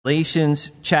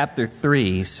Galatians chapter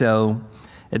 3. So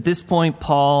at this point,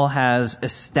 Paul has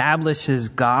established his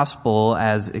gospel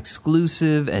as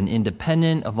exclusive and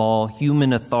independent of all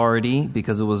human authority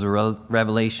because it was a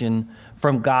revelation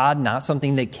from God, not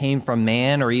something that came from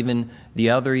man or even the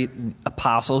other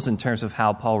apostles in terms of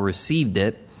how Paul received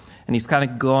it. And he's kind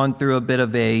of gone through a bit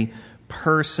of a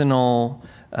personal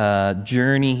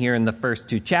journey here in the first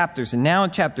two chapters. And now in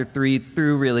chapter 3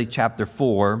 through really chapter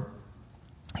 4,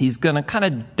 he's going to kind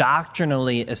of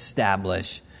doctrinally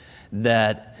establish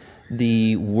that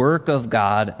the work of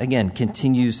God, again,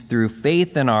 continues through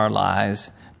faith in our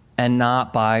lives and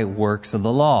not by works of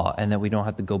the law, and that we don't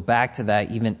have to go back to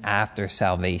that even after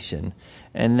salvation.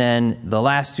 And then the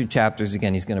last two chapters,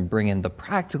 again, he's going to bring in the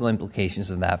practical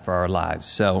implications of that for our lives.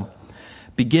 So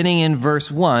beginning in verse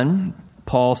 1,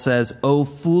 Paul says, "O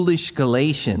foolish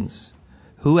Galatians,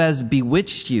 who has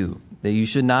bewitched you that you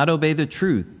should not obey the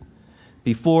truth,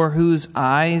 before whose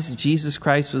eyes Jesus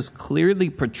Christ was clearly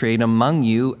portrayed among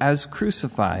you as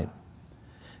crucified?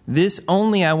 This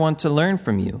only I want to learn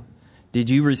from you.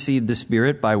 Did you receive the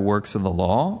Spirit by works of the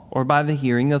law or by the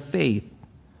hearing of faith?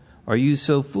 Are you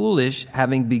so foolish,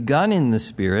 having begun in the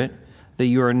Spirit, that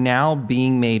you are now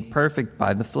being made perfect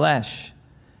by the flesh?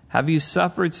 Have you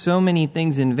suffered so many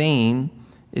things in vain,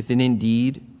 if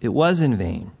indeed it was in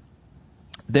vain?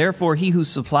 Therefore, he who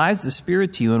supplies the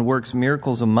Spirit to you and works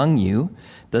miracles among you,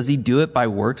 does he do it by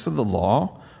works of the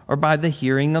law or by the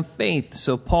hearing of faith?"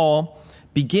 So Paul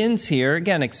begins here,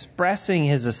 again, expressing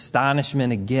his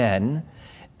astonishment again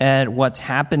at what's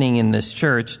happening in this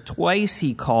church. Twice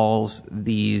he calls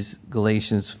these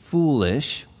Galatians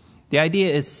foolish. The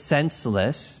idea is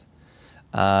senseless,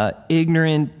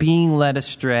 ignorant, being led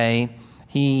astray.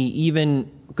 He even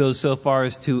goes so far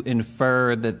as to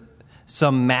infer that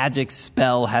some magic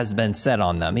spell has been set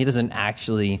on them. He doesn't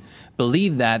actually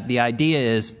believe that. The idea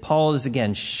is Paul is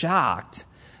again shocked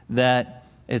that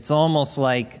it's almost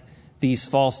like these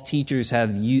false teachers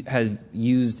have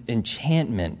used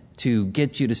enchantment to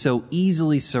get you to so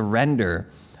easily surrender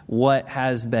what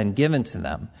has been given to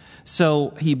them.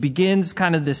 So he begins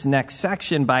kind of this next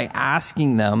section by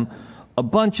asking them a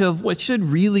bunch of what should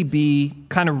really be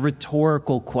kind of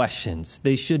rhetorical questions.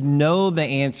 They should know the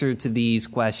answer to these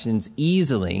questions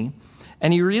easily.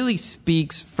 And he really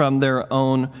speaks from their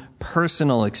own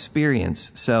personal experience.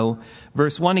 So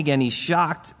verse 1 again, he's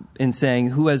shocked in saying,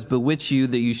 "Who has bewitched you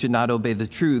that you should not obey the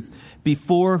truth,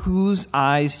 before whose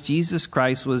eyes Jesus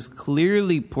Christ was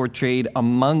clearly portrayed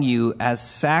among you as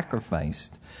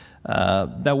sacrificed."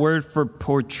 That word for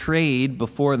portrayed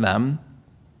before them,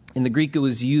 in the Greek, it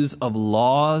was used of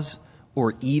laws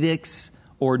or edicts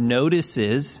or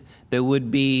notices that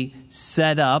would be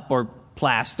set up or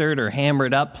plastered or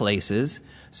hammered up places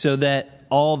so that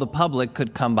all the public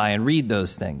could come by and read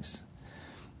those things.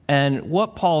 And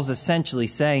what Paul's essentially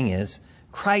saying is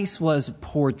Christ was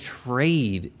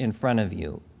portrayed in front of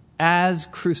you as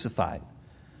crucified,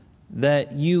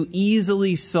 that you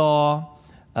easily saw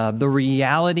the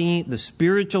reality, the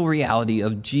spiritual reality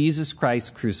of Jesus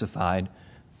Christ crucified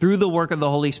through the work of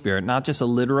the Holy Spirit, not just a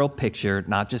literal picture,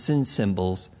 not just in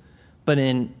symbols, but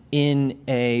in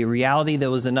a reality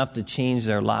that was enough to change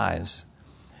their lives.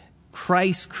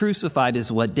 Christ crucified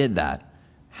is what did that.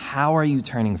 How are you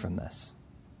turning from this?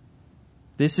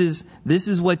 This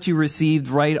is what you received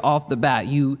right off the bat.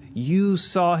 You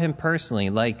saw him personally,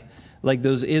 like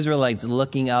those Israelites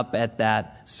looking up at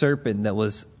that serpent that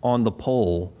was on the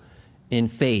pole in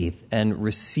faith and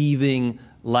receiving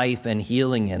life and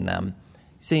healing in them.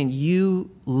 Saying you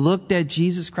looked at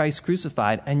Jesus Christ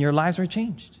crucified and your lives were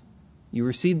changed. You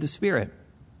received the Spirit.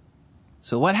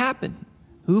 So what happened?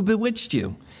 Who bewitched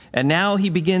you? And now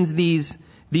he begins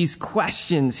these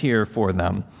questions here for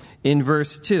them. In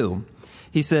verse 2,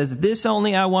 he says, "This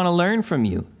only I want to learn from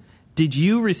you. Did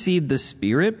you receive the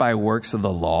Spirit by works of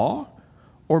the law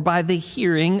or by the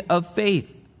hearing of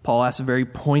faith?" Paul asks a very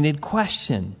pointed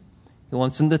question. He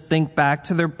wants them to think back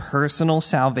to their personal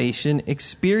salvation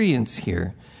experience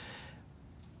here.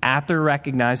 After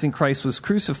recognizing Christ was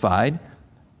crucified,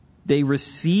 they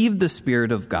received the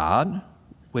Spirit of God,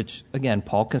 which, again,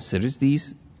 Paul considers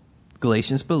these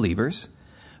Galatians believers,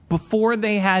 before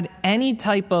they had any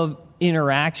type of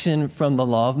interaction from the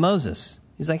law of Moses.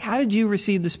 He's like, how did you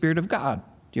receive the Spirit of God?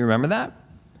 Do you remember that?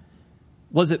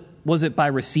 Was it by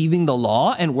receiving the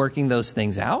law and working those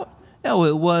things out? No,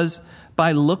 it was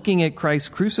by looking at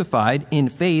Christ crucified in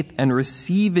faith and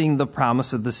receiving the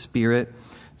promise of the Spirit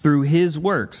through his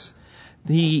works.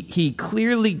 He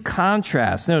clearly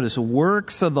contrasts, notice,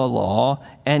 works of the law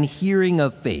and hearing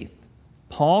of faith.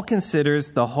 Paul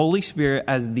considers the Holy Spirit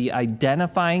as the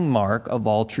identifying mark of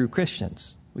all true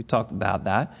Christians. We talked about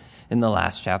that. in the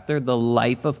last chapter, the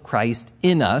life of Christ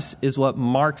in us is what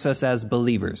marks us as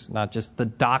believers, not just the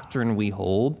doctrine we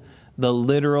hold, the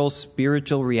literal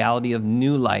spiritual reality of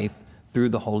new life through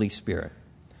the Holy Spirit.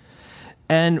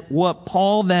 And what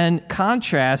Paul then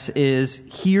contrasts is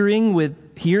hearing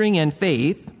and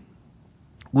faith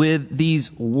with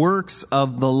these works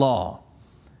of the law.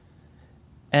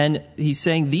 And he's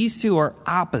saying these two are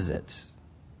opposites.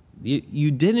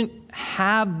 You didn't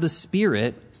have the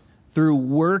Spirit through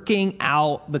working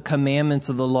out the commandments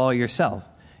of the law yourself.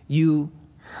 You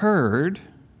heard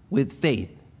with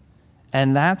faith.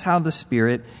 And that's how the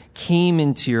Spirit came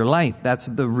into your life. That's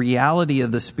the reality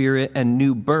of the Spirit and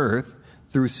new birth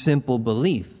through simple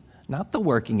belief, not the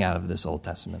working out of this Old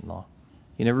Testament law.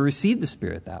 You never received the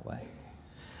Spirit that way.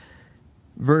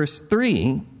 Verse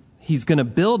 3, he's going to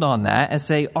build on that and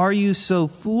say, are you so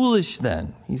foolish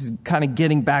then? He's kind of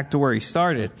getting back to where he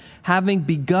started. Having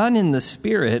begun in the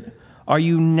Spirit, are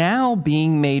you now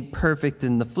being made perfect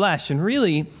in the flesh? And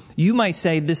really, you might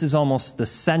say this is almost the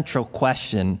central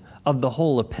question of the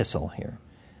whole epistle here,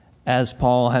 as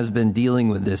Paul has been dealing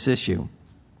with this issue.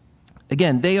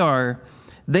 Again, they are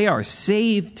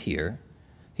saved here.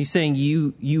 He's saying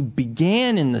you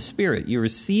began in the Spirit. You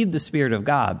received the Spirit of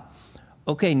God.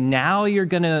 Okay, now you're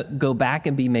going to go back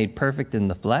and be made perfect in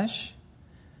the flesh?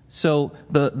 So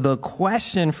the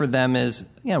question for them is,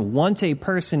 once a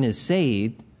person is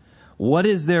saved, what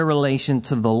is their relation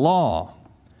to the law?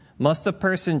 Must a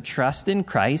person trust in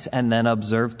Christ and then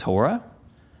observe Torah?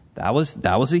 That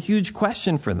was a huge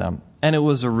question for them. And it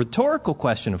was a rhetorical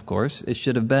question, of course. It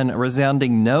should have been a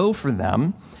resounding no for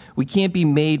them. We can't be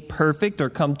made perfect or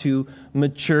come to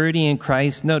maturity in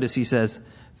Christ. Notice he says,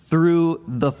 through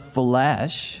the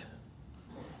flesh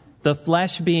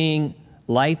being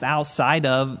life outside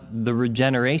of the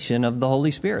regeneration of the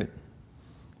Holy Spirit.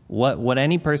 What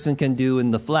any person can do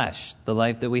in the flesh, the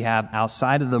life that we have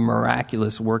outside of the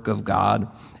miraculous work of God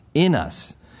in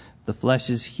us. The flesh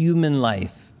is human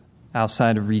life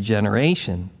outside of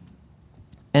regeneration.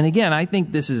 And again, I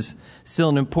think this is still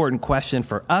an important question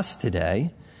for us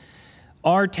today.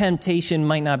 Our temptation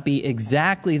might not be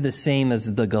exactly the same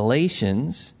as the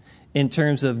Galatians in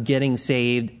terms of getting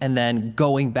saved and then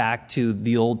going back to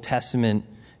the Old Testament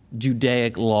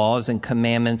Judaic laws and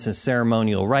commandments and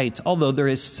ceremonial rites, although there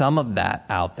is some of that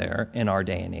out there in our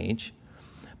day and age.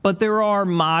 But there are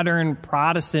modern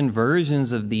Protestant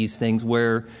versions of these things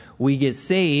where we get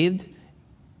saved.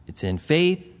 It's in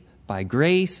faith, by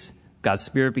grace. God's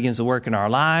Spirit begins to work in our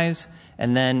lives.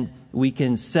 And then we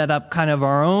can set up kind of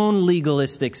our own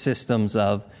legalistic systems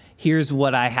of, here's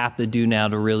what I have to do now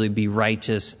to really be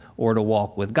righteous or to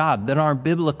walk with God, that aren't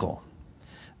biblical.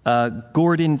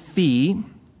 Gordon Fee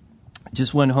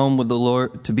just went home with the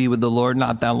Lord to be with the Lord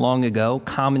not that long ago,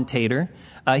 commentator.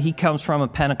 He comes from a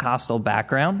Pentecostal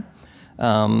background.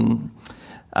 And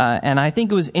I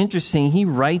think it was interesting. He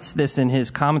writes this in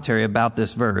his commentary about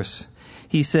this verse.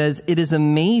 He says, it is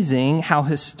amazing how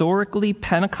historically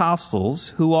Pentecostals,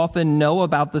 who often know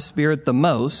about the Spirit the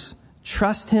most,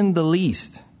 trust him the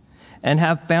least, and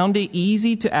have found it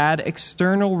easy to add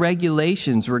external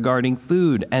regulations regarding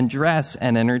food and dress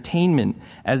and entertainment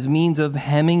as means of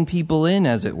hemming people in,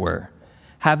 as it were.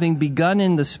 Having begun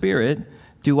in the Spirit,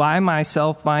 do I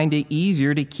myself find it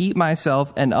easier to keep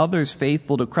myself and others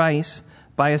faithful to Christ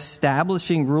by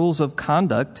establishing rules of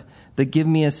conduct that give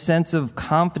me a sense of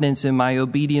confidence in my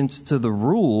obedience to the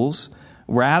rules,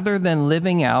 rather than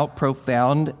living out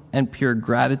profound and pure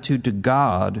gratitude to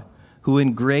God, who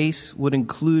in grace would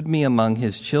include me among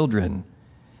his children?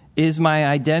 Is my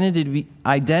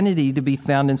identity to be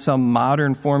found in some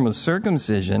modern form of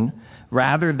circumcision,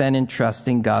 rather than in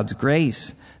trusting God's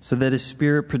grace, so that his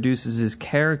Spirit produces his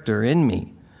character in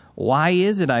me? Why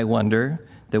is it, I wonder,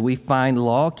 that we find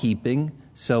law-keeping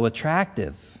so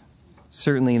attractive?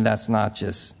 Certainly that's not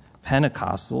just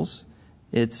Pentecostals.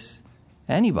 It's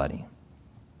anybody.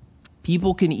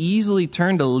 People can easily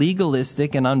turn to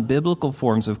legalistic and unbiblical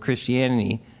forms of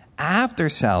Christianity after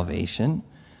salvation,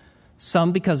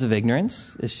 some because of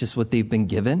ignorance. It's just what they've been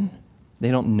given. They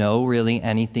don't know really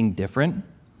anything different.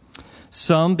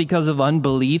 Some because of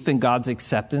unbelief in God's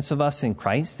acceptance of us in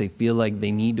Christ. They feel like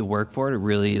they need to work for it. It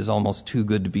really is almost too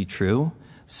good to be true.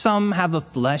 Some have a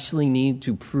fleshly need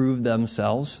to prove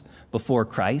themselves before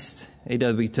Christ.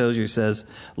 A.W. Tozer says,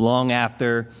 long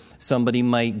after somebody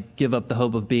might give up the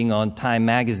hope of being on Time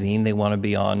magazine, they want to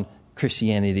be on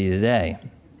Christianity Today.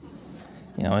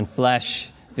 In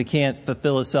flesh, if it can't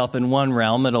fulfill itself in one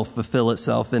realm, it'll fulfill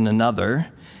itself in another.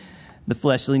 The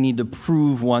fleshly need to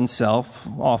prove oneself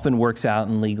often works out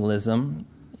in legalism.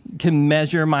 Can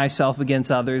measure myself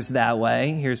against others that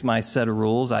way. Here's my set of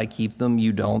rules. I keep them,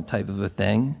 you don't, type of a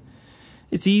thing.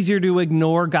 It's easier to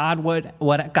ignore God,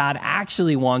 what God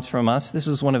actually wants from us. This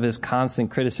was one of his constant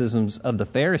criticisms of the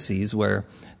Pharisees, where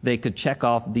they could check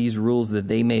off these rules that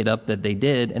they made up that they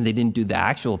did, and they didn't do the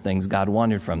actual things God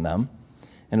wanted from them.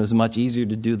 And it was much easier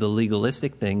to do the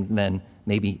legalistic thing than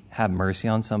maybe have mercy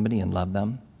on somebody and love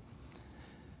them.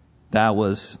 That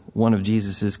was one of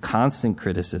Jesus' constant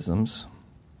criticisms.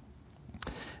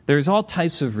 There's all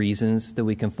types of reasons that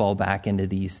we can fall back into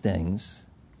these things.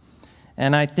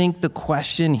 And I think the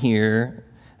question here,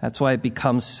 that's why it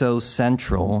becomes so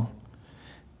central.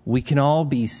 We can all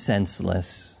be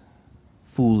senseless,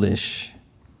 foolish,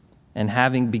 and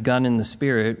having begun in the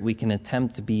Spirit, we can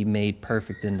attempt to be made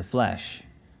perfect in the flesh.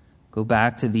 Go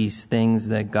back to these things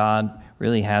that God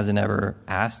really hasn't ever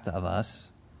asked of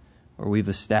us, or we've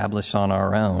established on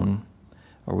our own,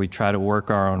 or we try to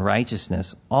work our own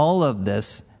righteousness. All of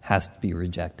this has to be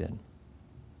rejected.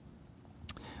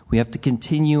 We have to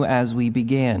continue as we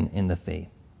began in the faith,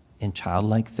 in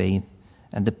childlike faith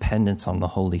and dependence on the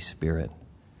Holy Spirit.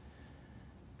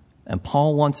 And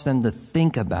Paul wants them to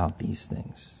think about these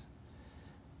things.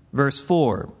 Verse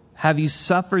 4, have you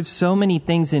suffered so many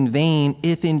things in vain,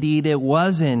 if indeed it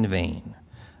was in vain?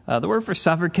 The word for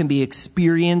suffered can be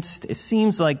experienced. It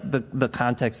seems like the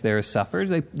context there is suffered.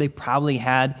 They probably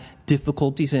had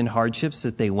difficulties and hardships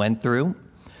that they went through.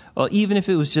 Well, even if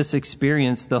it was just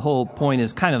experience, the whole point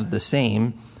is kind of the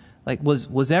same. Like,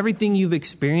 was everything you've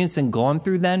experienced and gone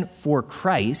through then for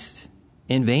Christ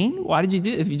in vain? Why did you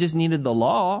do it? If you just needed the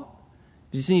law,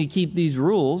 if you just need to keep these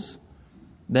rules,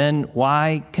 then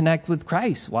why connect with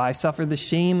Christ? Why suffer the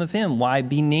shame of him? Why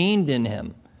be named in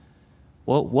him?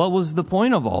 What was the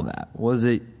point of all that? Was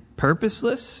it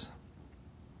purposeless?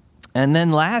 And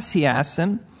then last, he asks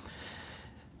them,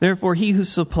 therefore, he who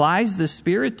supplies the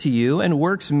Spirit to you and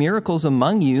works miracles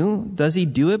among you, does he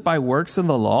do it by works of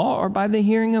the law or by the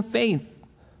hearing of faith?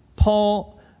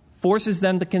 Paul forces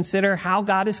them to consider how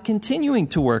God is continuing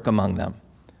to work among them.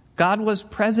 God was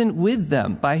present with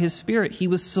them by his Spirit. He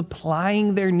was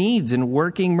supplying their needs and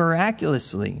working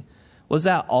miraculously. Was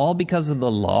that all because of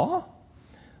the law?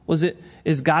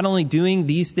 Is God only doing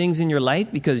these things in your life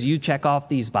because you check off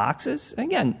these boxes?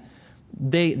 Again,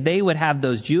 they would have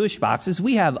those Jewish boxes.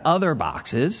 We have other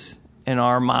boxes in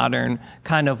our modern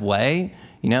kind of way.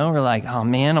 You know, we're like, oh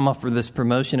man, I'm up for this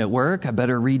promotion at work. I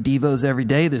better read Devos every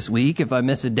day this week. If I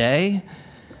miss a day,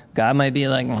 God might be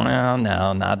like, no,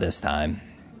 not this time.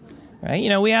 Right? You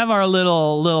know, we have our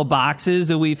little boxes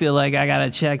that we feel like I got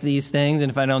to check these things.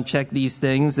 And if I don't check these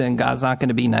things, then God's not going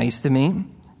to be nice to me.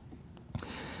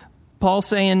 Paul's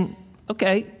saying,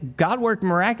 okay, God worked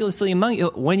miraculously among you.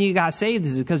 When you got saved,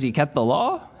 is it because you kept the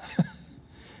law?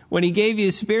 When he gave you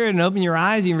his Spirit and opened your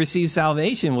eyes and you received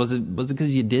salvation, was it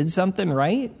because you did something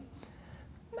right?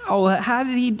 No, how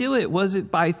did he do it? Was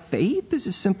it by faith? Is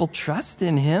it simple trust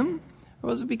in him? Or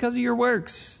was it because of your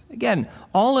works? Again,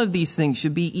 all of these things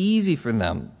should be easy for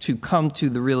them to come to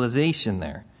the realization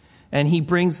there. And he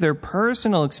brings their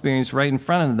personal experience right in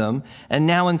front of them. And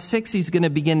now in 6, he's going to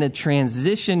begin to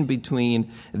transition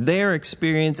between their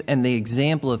experience and the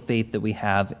example of faith that we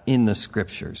have in the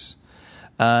Scriptures.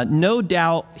 No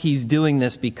doubt he's doing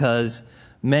this because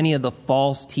many of the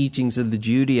false teachings of the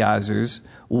Judaizers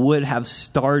would have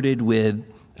started with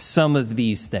some of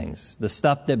these things. The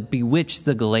stuff that bewitched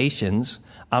the Galatians,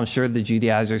 I'm sure the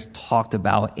Judaizers talked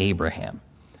about Abraham.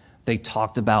 They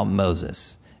talked about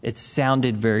Moses. It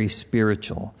sounded very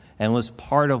spiritual and was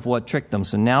part of what tricked them.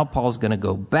 So now Paul's going to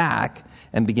go back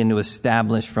and begin to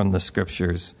establish from the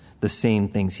Scriptures the same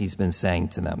things he's been saying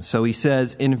to them. So he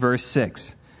says in verse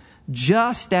 6,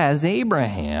 just as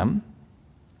Abraham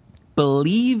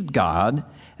believed God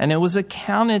and it was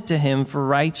accounted to him for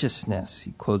righteousness.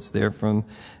 He quotes there from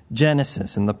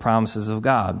Genesis and the promises of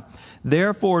God.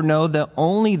 Therefore know that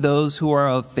only those who are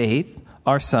of faith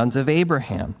are sons of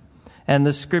Abraham. And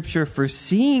the Scripture,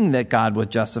 foreseeing that God would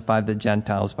justify the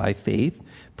Gentiles by faith,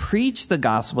 preached the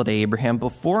gospel to Abraham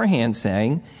beforehand,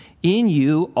 saying, in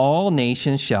you all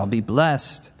nations shall be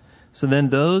blessed. So then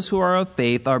those who are of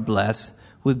faith are blessed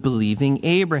with believing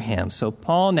Abraham. So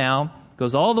Paul now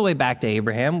goes all the way back to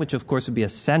Abraham, which of course would be a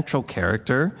central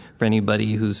character for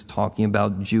anybody who's talking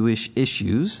about Jewish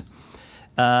issues.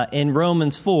 In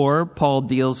Romans 4, Paul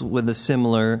deals with a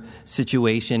similar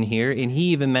situation here, and he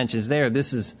even mentions there,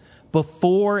 this is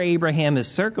before Abraham is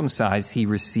circumcised, he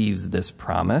receives this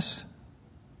promise.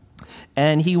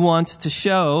 And he wants to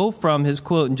show from his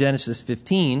quote in Genesis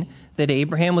 15 that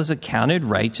Abraham was accounted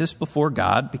righteous before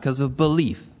God because of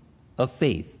belief, of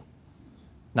faith,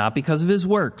 not because of his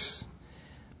works.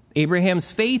 Abraham's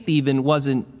faith even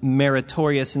wasn't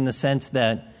meritorious in the sense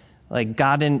that Like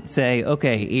God didn't say,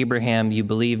 okay, Abraham, you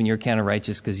believe and you're counted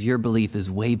righteous because your belief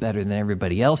is way better than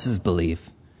everybody else's belief.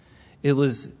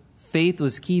 Faith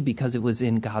was key because it was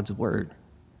in God's word.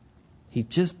 He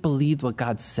just believed what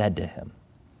God said to him.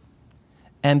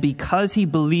 And because he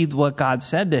believed what God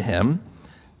said to him,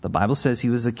 the Bible says he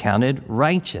was accounted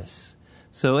righteous.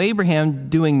 So Abraham,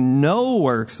 doing no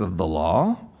works of the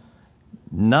law,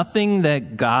 nothing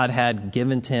that God had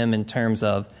given to him in terms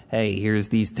of, hey, here's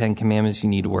these 10 commandments you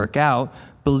need to work out,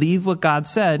 believe what God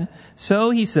said. So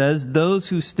he says, those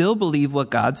who still believe what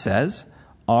God says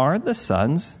are the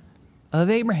sons of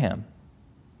Abraham.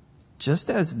 Just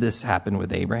as this happened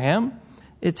with Abraham,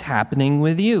 it's happening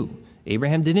with you.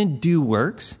 Abraham didn't do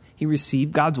works. He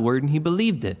received God's word and he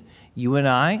believed it. You and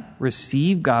I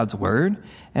receive God's word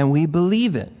and we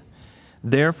believe it.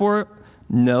 Therefore,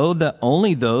 know that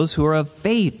only those who are of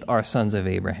faith are sons of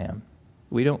Abraham.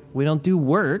 We don't do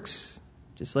works.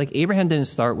 Just like Abraham didn't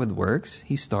start with works,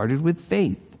 he started with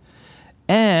faith.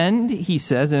 And he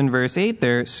says in verse 8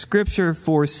 there, Scripture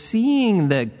foreseeing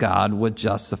that God would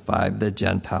justify the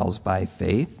Gentiles by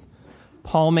faith.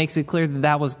 Paul makes it clear that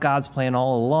that was God's plan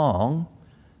all along.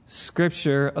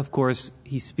 Scripture, of course,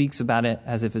 he speaks about it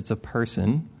as if it's a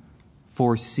person,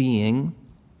 foreseeing,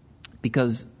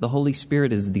 because the Holy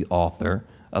Spirit is the author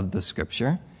of the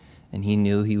Scripture. And he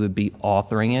knew he would be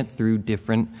authoring it through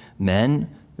different men,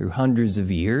 through hundreds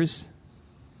of years.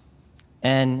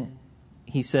 And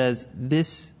he says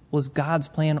this was God's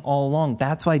plan all along.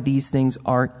 That's why these things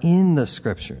are in the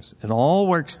Scriptures. It all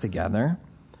works together.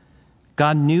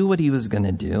 God knew what he was going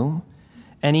to do.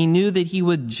 And he knew that he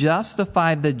would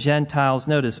justify the Gentiles,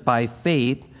 notice, by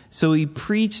faith. So he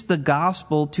preached the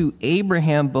gospel to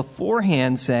Abraham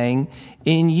beforehand, saying,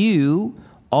 in you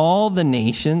all the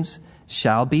nations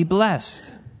shall be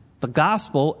blessed. The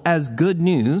gospel, as good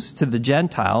news to the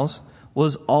Gentiles,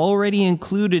 was already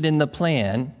included in the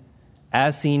plan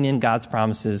as seen in God's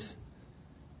promises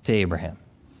to Abraham.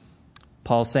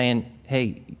 Paul's saying,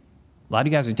 hey, a lot of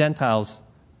you guys are Gentiles.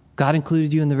 God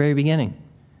included you in the very beginning.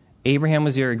 Abraham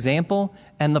was your example,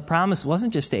 and the promise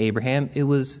wasn't just to Abraham, it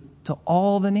was to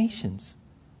all the nations.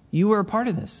 You were a part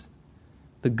of this.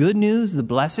 The good news, the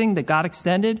blessing that God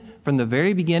extended from the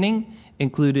very beginning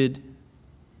included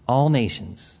all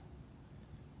nations.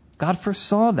 God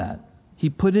foresaw that. He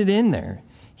put it in there.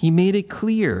 He made it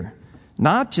clear,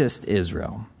 not just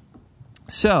Israel.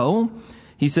 So,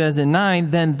 he says in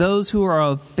 9, then those who are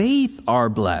of faith are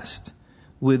blessed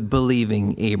with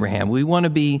believing Abraham. We want to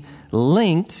be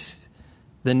linked.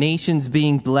 The nations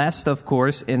being blessed, of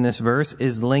course, in this verse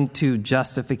is linked to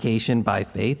justification by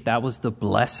faith. That was the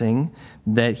blessing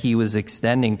that he was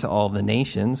extending to all the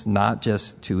nations, not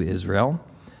just to Israel.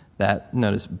 That,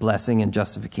 notice, blessing and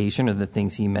justification are the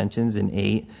things he mentions in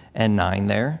 8 and 9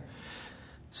 there.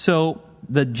 So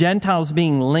the Gentiles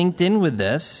being linked in with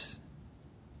this,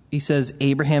 he says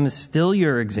Abraham is still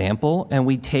your example, and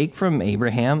we take from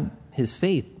Abraham his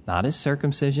faith, not his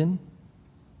circumcision,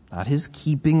 not his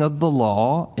keeping of the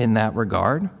law in that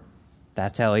regard.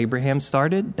 That's how Abraham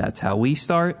started. That's how we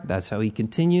start. That's how he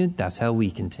continued. That's how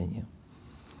we continue.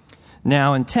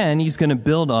 Now in 10, he's going to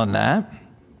build on that.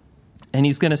 And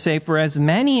he's going to say, for as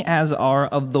many as are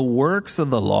of the works of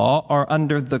the law are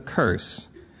under the curse.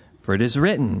 For it is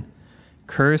written,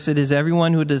 cursed is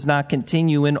everyone who does not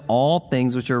continue in all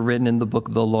things which are written in the book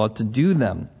of the law to do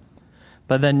them.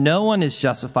 But that no one is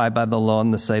justified by the law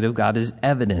in the sight of God is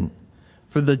evident.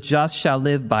 For the just shall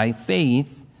live by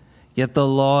faith, yet the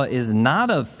law is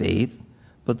not of faith,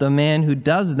 but the man who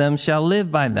does them shall live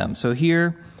by them. So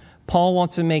here, Paul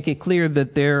wants to make it clear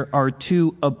that there are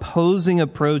two opposing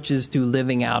approaches to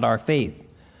living out our faith.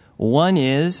 One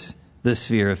is the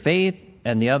sphere of faith,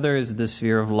 and the other is the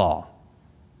sphere of law.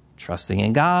 Trusting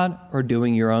in God or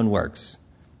doing your own works.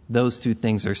 Those two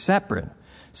things are separate.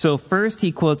 So first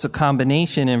he quotes a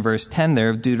combination in verse 10 there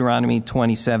of Deuteronomy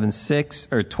 26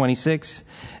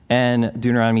 and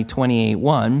Deuteronomy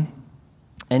 28:1.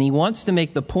 And he wants to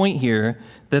make the point here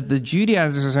that the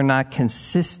Judaizers are not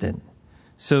consistent.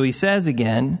 So he says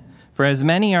again, for as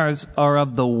many are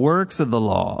of the works of the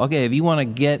law. Okay, if you want to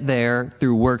get there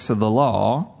through works of the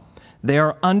law, they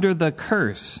are under the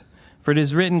curse. For it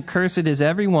is written, cursed is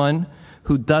everyone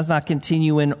who does not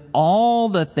continue in all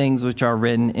the things which are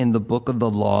written in the book of the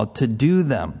law to do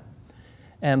them.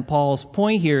 And Paul's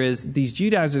point here is these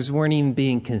Judaizers weren't even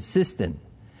being consistent.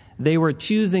 They were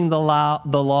choosing the law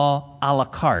a la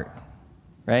carte,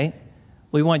 right?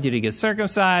 We want you to get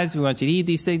circumcised. We want you to eat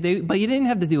these things. But you didn't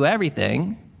have to do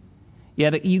everything.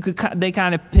 Yet they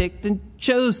kind of picked and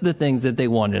chose the things that they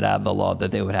wanted out of the law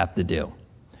that they would have to do.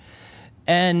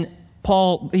 And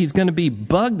Paul, he's going to be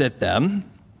bugged at them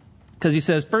Because he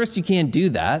says, first, you can't do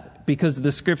that because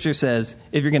the scripture says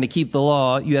if you're going to keep the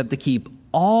law, you have to keep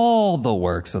all the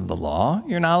works of the law.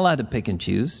 You're not allowed to pick and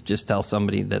choose. Just tell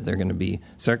somebody that they're going to be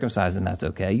circumcised and that's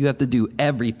okay. You have to do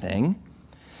everything.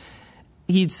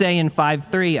 He'd say in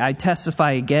 5:3, I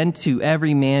testify again to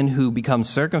every man who becomes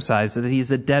circumcised that he is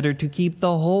a debtor to keep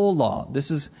the whole law. This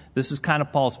is kind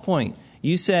of Paul's point.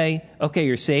 You say, okay,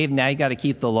 you're saved, now you got to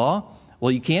keep the law.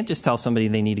 Well, you can't just tell somebody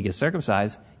they need to get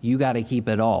circumcised. You got to keep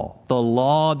it all. The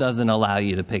law doesn't allow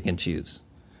you to pick and choose.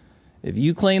 If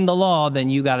you claim the law, then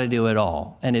you got to do it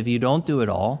all. And if you don't do it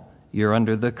all, you're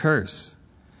under the curse.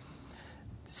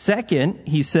 Second,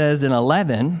 he says in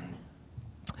 11,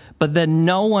 but that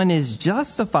no one is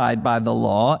justified by the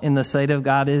law in the sight of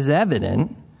God is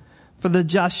evident, for the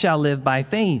just shall live by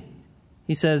faith.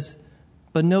 He says,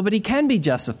 but nobody can be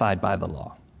justified by the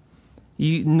law.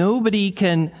 Nobody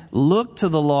can look to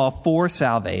the law for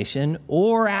salvation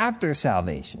or after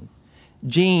salvation.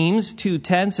 James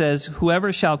 2:10 says,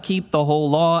 whoever shall keep the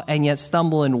whole law and yet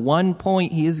stumble in one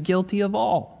point, he is guilty of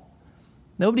all.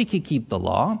 Nobody can keep the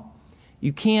law.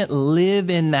 You can't live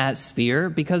in that sphere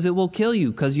because it will kill you,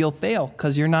 because you'll fail,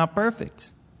 because you're not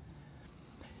perfect.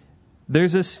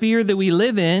 There's a sphere that we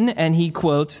live in, and he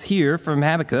quotes here from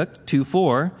Habakkuk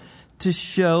 2:4 to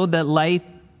show that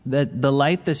the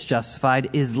life that's justified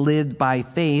is lived by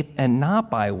faith and not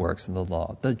by works of the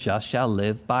law. The just shall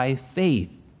live by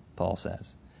faith, Paul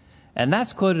says. And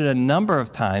that's quoted a number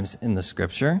of times in the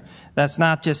scripture. That's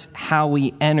not just how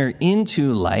we enter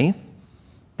into life.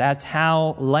 That's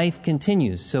how life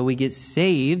continues. So we get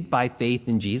saved by faith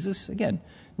in Jesus. Again,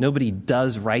 nobody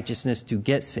does righteousness to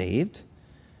get saved.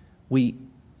 We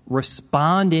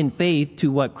respond in faith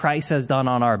to what Christ has done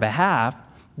on our behalf.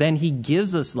 Then he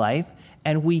gives us life.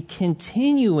 And we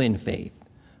continue in faith,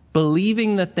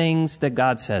 believing the things that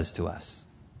God says to us.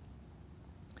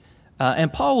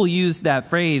 And Paul will use that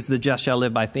phrase, the just shall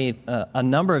live by faith, a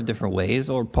number of different ways,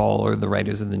 or Paul or the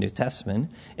writers of the New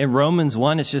Testament. In Romans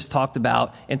 1, it's just talked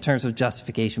about in terms of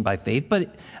justification by faith,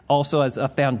 but also as a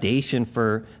foundation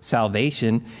for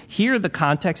salvation. Here, the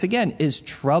context, again, is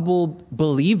troubled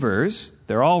believers.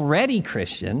 They're already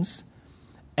Christians,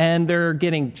 and they're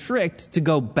getting tricked to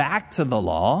go back to the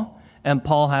law. And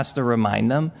Paul has to remind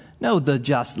them, no, the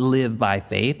just live by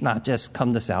faith, not just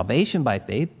come to salvation by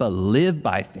faith, but live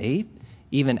by faith,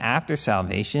 even after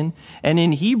salvation. And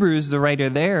in Hebrews, the writer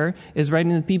there is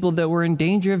writing to people that were in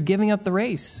danger of giving up the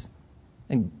race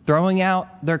and throwing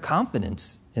out their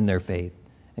confidence in their faith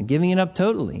and giving it up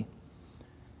totally.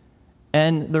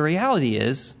 And the reality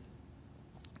is,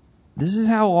 this is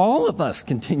how all of us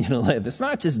continue to live. It's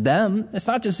not just them. It's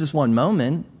not just this one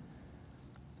moment.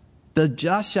 The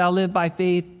just shall live by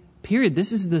faith, period.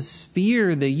 This is the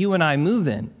sphere that you and I move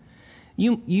in.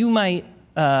 You might,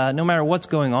 no matter what's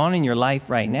going on in your life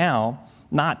right now,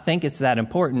 not think it's that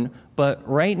important. But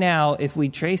right now, if we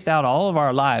traced out all of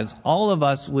our lives, all of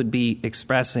us would be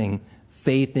expressing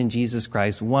faith in Jesus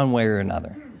Christ one way or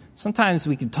another. Sometimes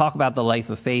we can talk about the life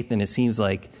of faith and it seems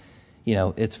like,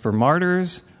 it's for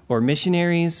martyrs or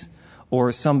missionaries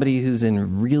or somebody who's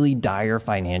in really dire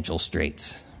financial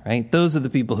straits. Right? Those are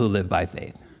the people who live by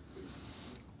faith.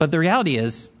 But the reality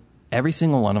is, every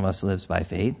single one of us lives by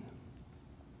faith.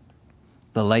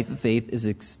 The life of faith is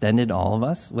extended to all of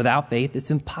us. Without faith,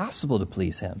 it's impossible to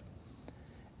please him.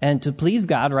 And to please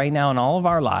God right now in all of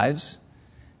our lives,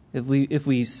 if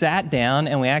we sat down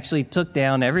and we actually took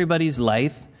down everybody's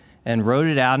life and wrote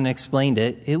it out and explained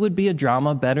it, it would be a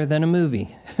drama better than a movie.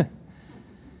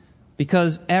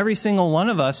 Because every single one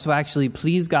of us, to actually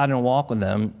please God and walk with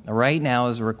him, right now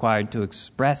is required to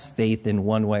express faith in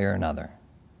one way or another.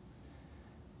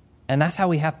 And that's how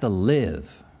we have to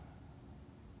live.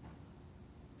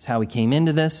 It's how we came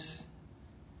into this.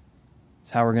 It's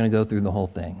how we're going to go through the whole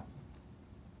thing.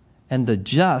 And the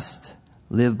just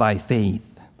live by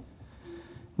faith.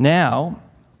 Now,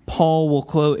 Paul will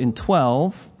quote in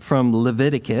 12 from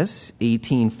Leviticus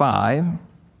 18:5.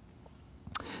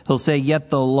 He'll say,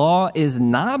 yet the law is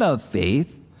not of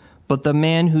faith, but the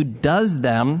man who does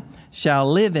them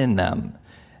shall live in them.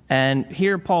 And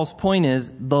here Paul's point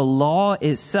is, the law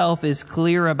itself is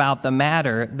clear about the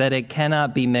matter that it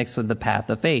cannot be mixed with the path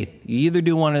of faith. You either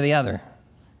do one or the other.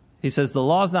 He says the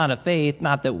law is not of faith,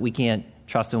 not that we can't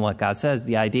trust in what God says.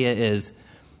 The idea is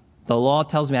the law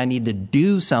tells me I need to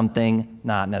do something,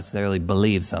 not necessarily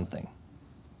believe something.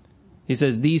 He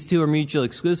says these two are mutually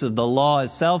exclusive. The law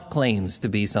itself claims to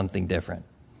be something different.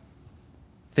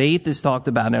 Faith is talked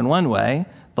about in one way.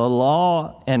 The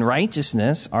law and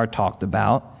righteousness are talked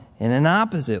about in an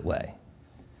opposite way.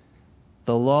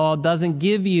 The law doesn't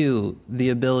give you the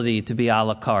ability to be a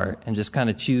la carte and just kind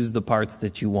of choose the parts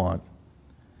that you want.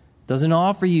 doesn't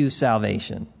offer you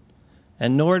salvation,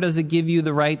 and nor does it give you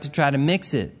the right to try to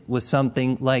mix it with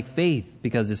something like faith,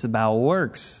 because it's about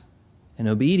works and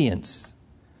obedience.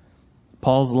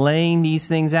 Paul's laying these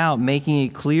things out, making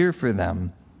it clear for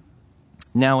them.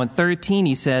 Now in 13,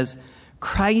 he says,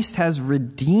 Christ has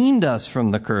redeemed us from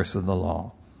the curse of the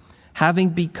law, having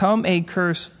become a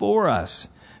curse for us.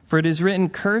 For it is written,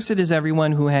 cursed is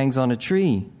everyone who hangs on a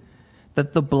tree,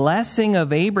 that the blessing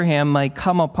of Abraham might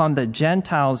come upon the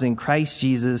Gentiles in Christ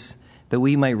Jesus, that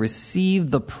we might receive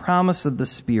the promise of the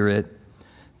Spirit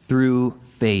through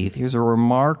faith. Here's a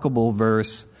remarkable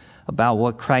verse about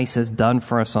what Christ has done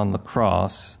for us on the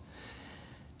cross.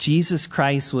 Jesus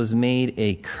Christ was made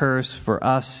a curse for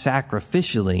us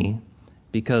sacrificially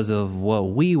because of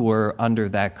what we were under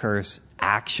that curse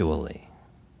actually.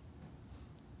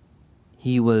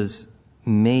 He was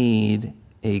made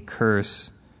a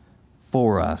curse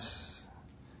for us.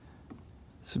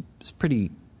 It's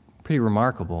pretty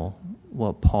remarkable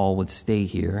what Paul would state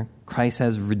here. Christ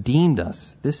has redeemed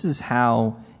us. This is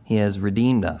how he has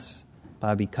redeemed us,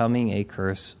 by becoming a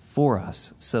curse for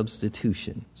us.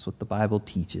 Substitution. That's what the Bible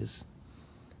teaches.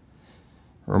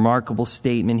 A remarkable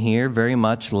statement here, very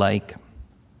much like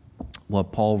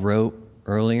what Paul wrote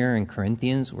earlier in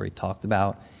Corinthians, where he talked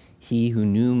about he who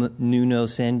knew no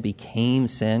sin became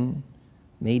sin,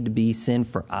 made to be sin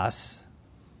for us,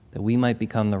 that we might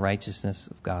become the righteousness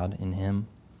of God in him.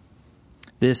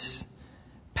 This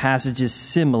passage is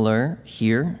similar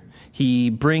here.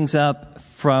 He brings up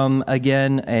from,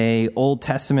 again, a Old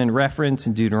Testament reference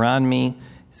in Deuteronomy.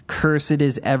 Cursed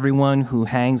is everyone who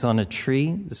hangs on a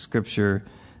tree. The scripture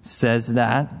says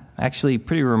that. Actually,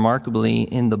 pretty remarkably,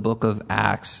 in the book of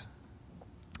Acts,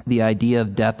 the idea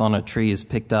of death on a tree is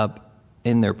picked up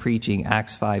in their preaching.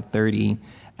 Acts 5:30,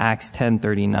 Acts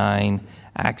 10:39,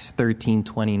 Acts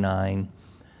 13:29.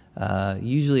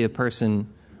 Usually a person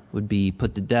would be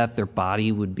put to death. Their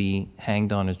body would be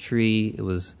hanged on a tree. It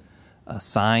was a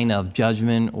sign of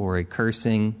judgment or a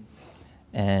cursing.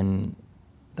 And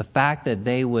the fact that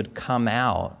they would come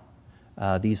out,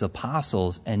 these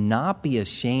apostles, and not be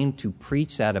ashamed to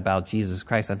preach that about Jesus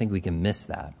Christ, I think we can miss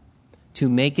that. To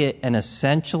make it an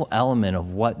essential element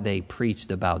of what they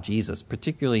preached about Jesus,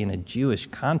 particularly in a Jewish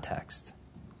context,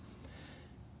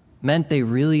 meant they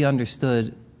really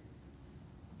understood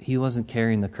he wasn't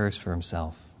carrying the curse for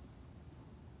himself.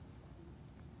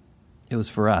 It was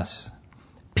for us.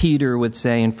 Peter would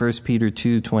say in 1 Peter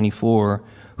 2:24,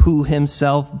 who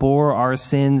himself bore our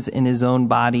sins in his own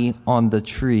body on the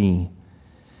tree,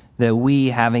 that we,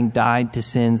 having died to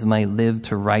sins, might live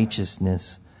to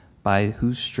righteousness, by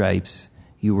whose stripes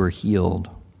you were healed.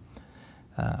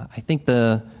 I think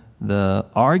the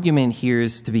argument here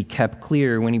is to be kept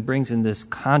clear when he brings in this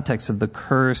context of the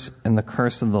curse and the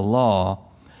curse of the law.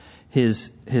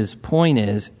 His point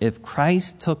is, if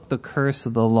Christ took the curse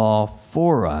of the law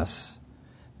for us,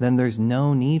 then there's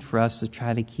no need for us to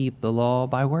try to keep the law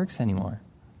by works anymore.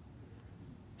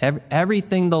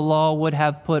 Everything the law would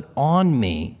have put on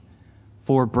me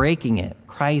for breaking it,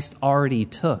 Christ already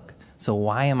took. So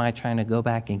why am I trying to go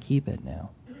back and keep it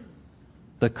now?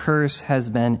 The curse has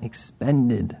been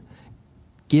expended,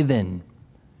 given,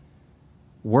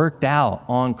 worked out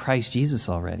on Christ Jesus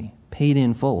already, paid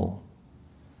in full.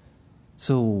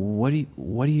 So what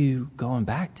are you going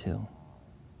back to?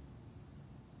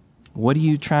 What are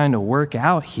you trying to work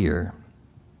out here?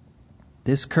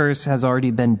 This curse has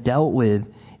already been dealt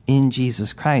with in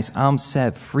Jesus Christ. I'm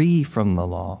set free from the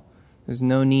law. There's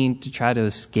no need to try to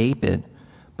escape it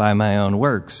by my own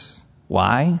works.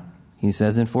 Why? He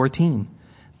says in 14,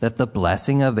 that the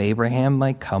blessing of Abraham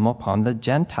might come upon the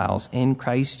Gentiles in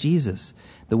Christ Jesus,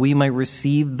 that we might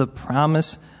receive the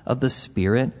promise of the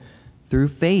Spirit through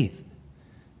faith.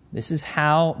 This is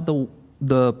how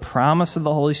the promise of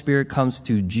the Holy Spirit comes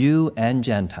to Jew and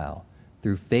Gentile,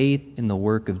 through faith in the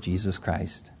work of Jesus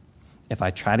Christ. If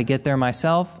I try to get there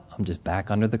myself, I'm just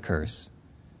back under the curse.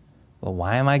 Well,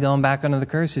 why am I going back under the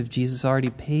curse if Jesus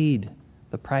already paid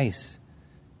the price?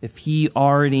 If he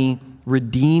already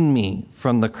redeemed me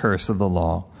from the curse of the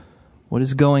law? What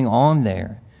is going on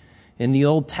there? In the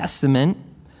Old Testament,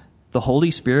 the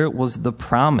Holy Spirit was the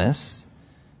promise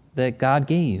that God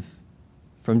gave.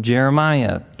 From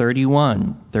Jeremiah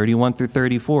 31 through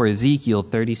 34, Ezekiel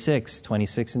 36,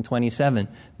 26 and 27,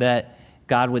 that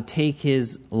God would take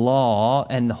his law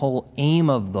and the whole aim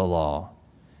of the law,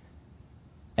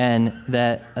 and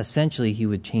that essentially he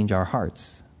would change our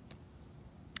hearts.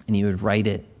 And he would write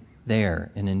it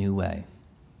there in a new way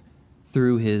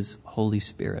through his Holy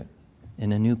Spirit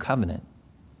in a new covenant.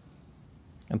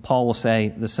 And Paul will say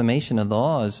the summation of the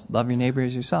law is love your neighbor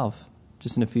as yourself,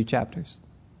 just in a few chapters.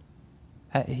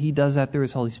 He does that through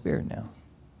his Holy Spirit now.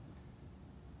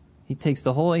 He takes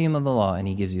the whole aim of the law and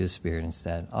he gives you his Spirit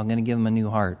instead. I'm going to give him a new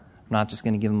heart. I'm not just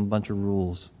going to give him a bunch of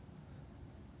rules.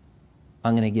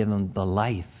 I'm going to give him the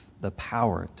life, the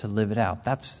power to live it out.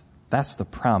 That's the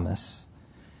promise.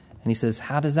 And he says,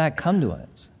 how does that come to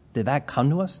us? Did that come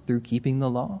to us through keeping the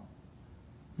law?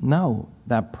 No,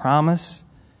 that promise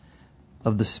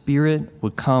of the Spirit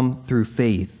would come through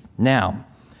faith. Now,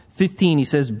 15, he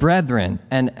says, brethren,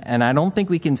 and I don't think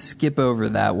we can skip over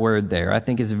that word there. I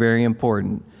think it's very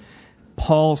important.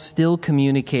 Paul's still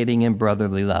communicating in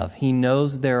brotherly love. He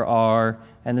knows there are,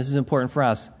 and this is important for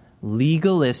us,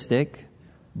 legalistic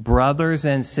brothers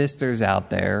and sisters out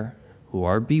there who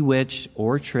are bewitched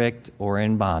or tricked or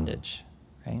in bondage,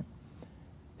 right?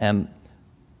 And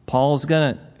Paul's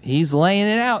he's laying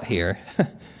it out here,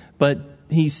 but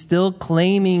he's still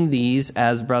claiming these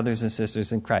as brothers and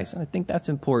sisters in Christ. And I think that's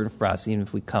important for us, even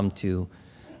if we come to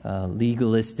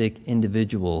legalistic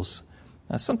individuals.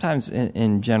 Sometimes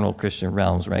in general Christian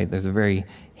realms, right, there's a very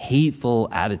hateful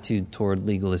attitude toward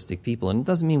legalistic people. And it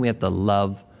doesn't mean we have to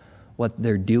love what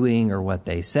they're doing or what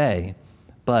they say.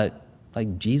 But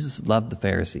like Jesus loved the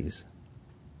Pharisees.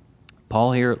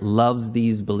 Paul here loves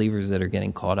these believers that are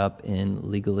getting caught up in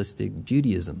legalistic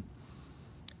Judaism.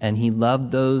 And he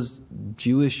loved those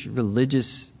Jewish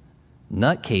religious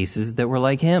nutcases that were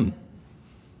like him,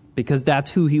 because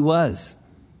that's who he was.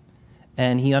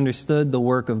 And he understood the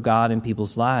work of God in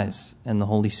people's lives and the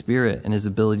Holy Spirit and his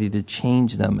ability to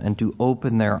change them and to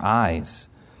open their eyes.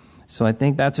 So I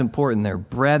think that's important there.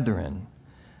 Brethren,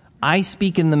 I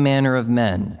speak in the manner of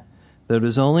men. Though it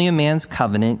is only a man's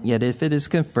covenant, yet if it is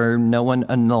confirmed, no one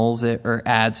annuls it or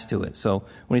adds to it. So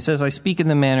when he says, I speak in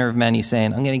the manner of men, he's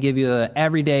saying, I'm going to give you an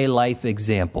everyday life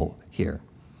example here.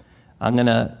 I'm going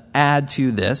to add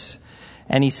to this.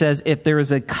 And he says, if there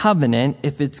is a covenant,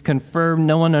 if it's confirmed,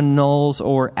 no one annuls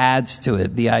or adds to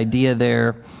it. The idea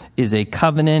there is a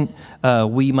covenant.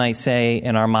 We might say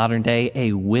in our modern day,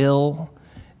 a will.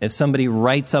 If somebody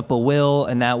writes up a will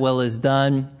and that will is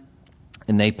done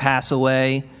and they pass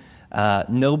away,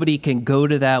 nobody can go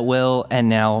to that will and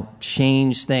now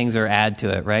change things or add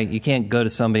to it, right? You can't go to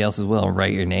somebody else's will and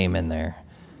write your name in there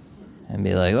and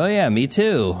be like, oh yeah, me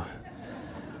too.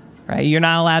 Right? You're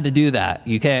not allowed to do that.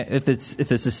 You can't, if it's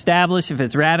established, if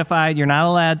it's ratified, you're not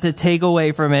allowed to take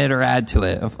away from it or add to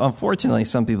it. Unfortunately,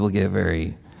 some people get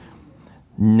very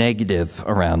negative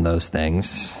around those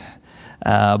things.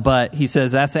 But he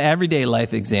says that's an everyday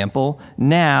life example.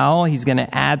 Now he's going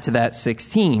to add to that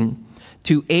 16.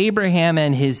 To Abraham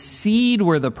and his seed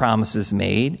were the promises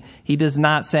made. He does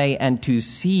not say, and to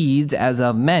seeds as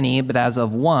of many, but as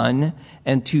of one,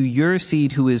 and to your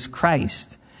seed who is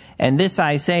Christ. And this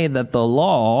I say, that the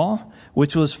law,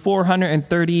 which was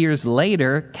 430 years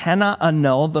later, cannot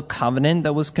annul the covenant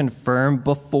that was confirmed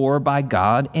before by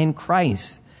God in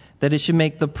Christ, that it should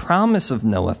make the promise of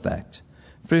no effect.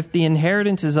 For if the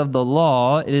inheritance is of the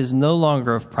law, it is no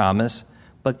longer of promise,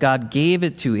 but God gave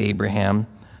it to Abraham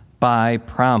by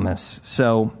promise.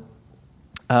 So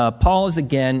Paul is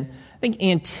again, I think,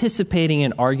 anticipating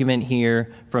an argument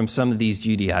here from some of these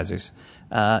Judaizers.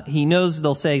 He knows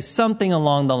they'll say something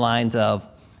along the lines of,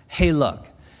 hey, look,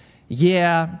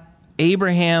 yeah,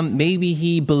 Abraham, maybe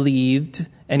he believed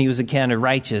and he was accounted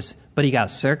righteous, but he got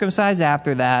circumcised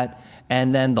after that,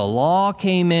 and then the law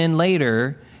came in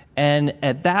later, and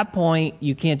at that point,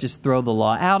 you can't just throw the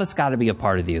law out. It's got to be a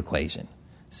part of the equation.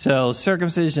 So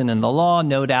circumcision and the law,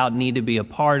 no doubt, need to be a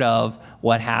part of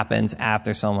what happens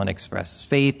after someone expresses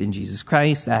faith in Jesus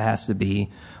Christ. That has to be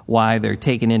why they're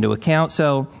taken into account.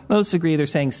 So most agree they're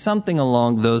saying something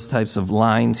along those types of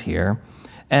lines here.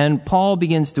 And Paul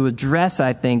begins to address,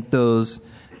 I think, those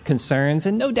concerns.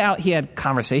 And no doubt he had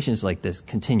conversations like this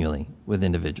continually with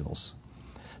individuals.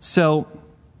 So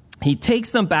he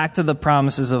takes them back to the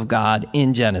promises of God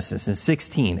in Genesis. In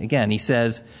 16, again, he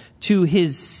says, to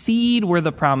his seed were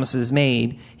the promises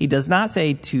made. He does not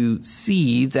say to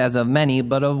seeds as of many,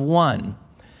 but of one.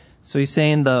 So he's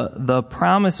saying the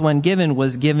promise when given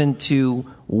was given to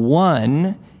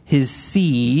one, his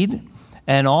seed,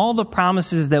 and all the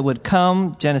promises that would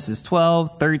come, Genesis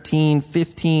 12, 13,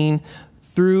 15,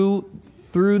 through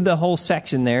the whole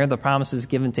section there, the promises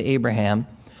given to Abraham,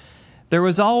 there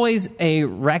was always a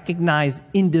recognized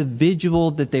individual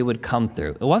that they would come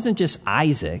through. It wasn't just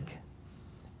Isaac.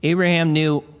 Abraham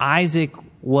knew Isaac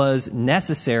was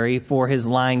necessary for his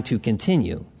line to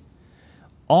continue.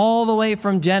 All the way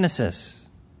from Genesis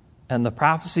and the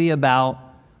prophecy about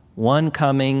one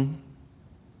coming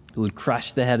who would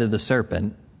crush the head of the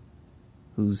serpent,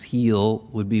 whose heel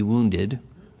would be wounded,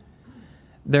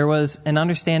 there was an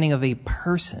understanding of a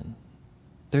person.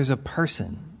 There's a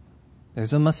person.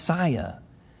 There's a Messiah.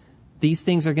 These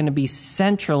things are going to be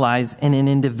centralized in an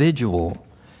individual.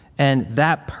 And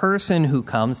that person who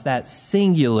comes, that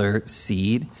singular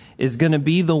seed, is going to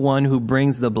be the one who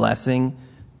brings the blessing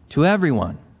to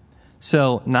everyone.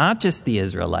 So not just the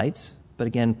Israelites, but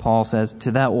again, Paul says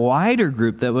to that wider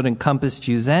group that would encompass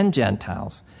Jews and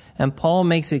Gentiles. And Paul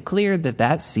makes it clear that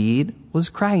that seed was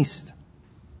Christ.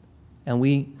 And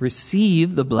we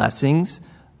receive the blessings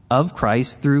of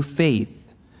Christ through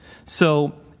faith.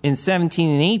 So in 17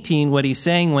 and 18, what he's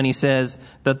saying when he says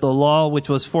that the law, which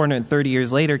was 430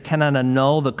 years later, cannot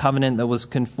annul the covenant that was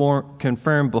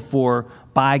confirmed before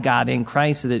by God in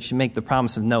Christ, so that it should make the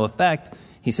promise of no effect.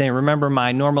 He's saying, remember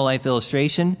my normal life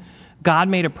illustration? God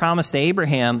made a promise to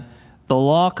Abraham. The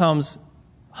law comes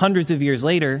hundreds of years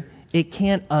later. It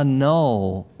can't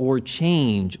annul or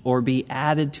change or be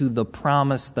added to the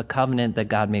promise, the covenant that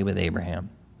God made with Abraham.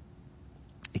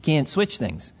 It can't switch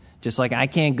things. Just like I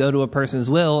can't go to a person's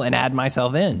will and add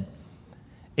myself in.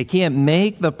 It can't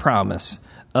make the promise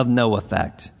of no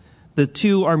effect. The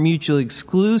two are mutually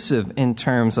exclusive in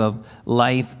terms of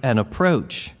life and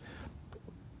approach.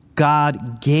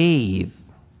 God gave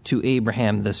to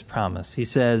Abraham this promise. He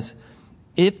says,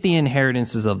 if the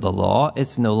inheritance is of the law,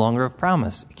 it's no longer of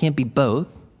promise. It can't be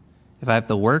both. If I have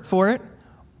to work for it,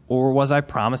 or was I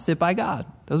promised it by God?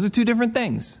 Those are two different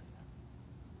things.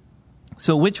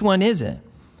 So which one is it?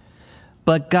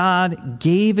 But God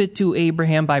gave it to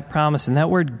Abraham by promise. And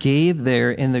that word gave there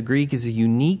in the Greek is a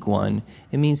unique one.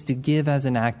 It means to give as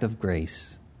an act of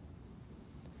grace.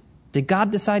 Did God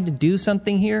decide to do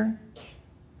something here?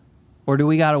 Or do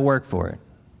we got to work for it?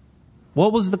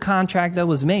 What was the contract that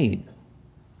was made?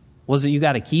 Was it you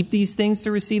got to keep these things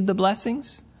to receive the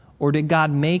blessings? Or did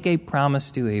God make a promise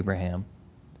to Abraham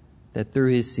that through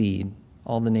his seed,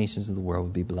 all the nations of the world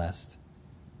would be blessed?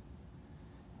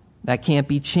 That can't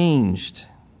be changed.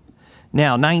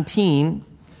 Now, 19,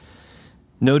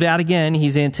 no doubt again,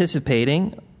 he's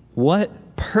anticipating,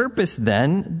 what purpose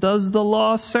then does the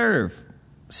law serve?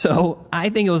 So I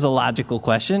think it was a logical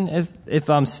question. If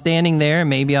I'm standing there,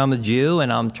 maybe I'm a Jew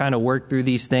and I'm trying to work through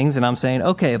these things and I'm saying,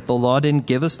 okay, if the law didn't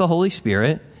give us the Holy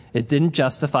Spirit, it didn't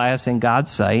justify us in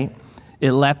God's sight,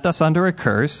 it left us under a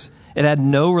curse, it had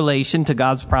no relation to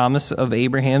God's promise of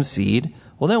Abraham's seed,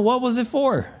 well then what was it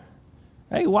for?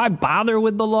 Right? Why bother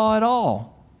with the law at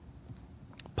all?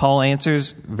 Paul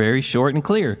answers very short and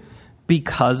clear.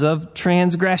 Because of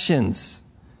transgressions.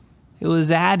 It was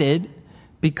added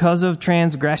because of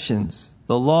transgressions.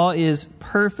 The law is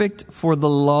perfect for the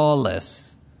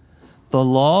lawless. The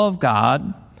law of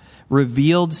God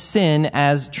revealed sin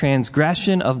as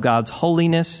transgression of God's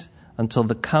holiness until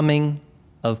the coming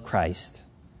of Christ.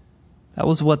 That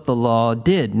was what the law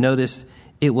did. Notice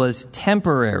it was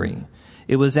temporary.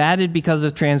 It was added because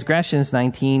of transgressions,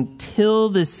 19, till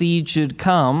the seed should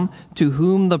come to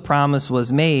whom the promise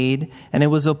was made, and it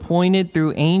was appointed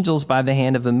through angels by the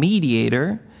hand of a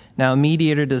mediator. Now, a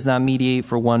mediator does not mediate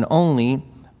for one only,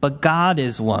 but God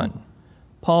is one.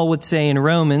 Paul would say in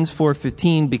Romans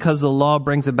 4:15, because the law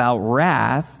brings about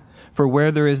wrath, for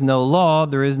where there is no law,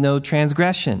 there is no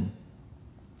transgression.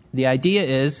 The idea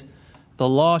is the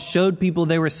law showed people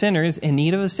they were sinners in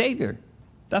need of a Savior.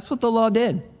 That's what the law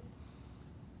did.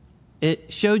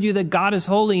 It showed you that God is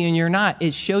holy and you're not.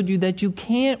 It showed you that you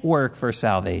can't work for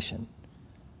salvation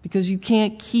because you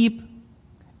can't keep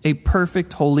a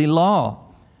perfect holy law.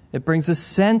 It brings a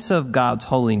sense of God's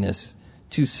holiness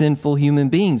to sinful human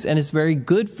beings, and it's very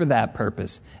good for that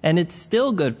purpose, and it's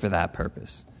still good for that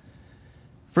purpose.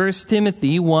 1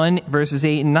 Timothy 1, verses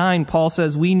 8 and 9, Paul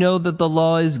says, we know that the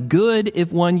law is good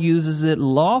if one uses it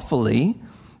lawfully,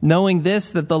 knowing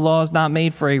this, that the law is not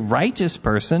made for a righteous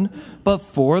person, but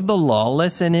for the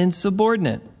lawless and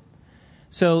insubordinate.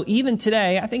 So even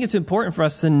today, I think it's important for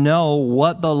us to know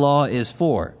what the law is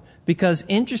for. Because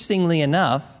interestingly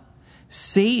enough,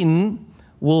 Satan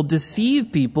will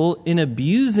deceive people in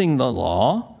abusing the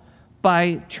law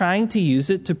by trying to use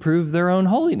it to prove their own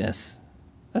holiness.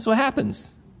 That's what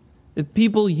happens. If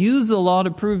people use the law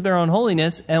to prove their own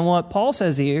holiness, and what Paul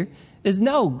says here is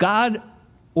no, God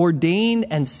ordained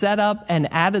and set up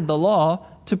and added the law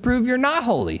to prove you're not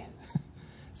holy.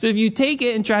 So if you take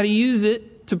it and try to use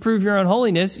it to prove your own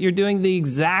holiness, you're doing the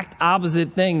exact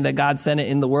opposite thing that God sent it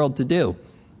in the world to do.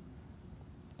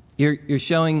 You're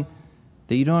showing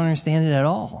that you don't understand it at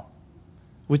all,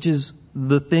 which is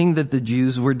the thing that the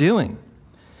Jews were doing.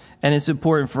 And it's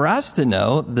important for us to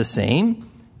know the same.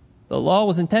 The law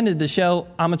was intended to show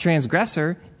I'm a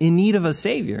transgressor in need of a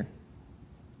Savior.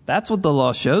 That's what the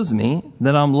law shows me,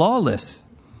 that I'm lawless.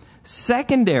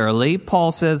 Secondarily,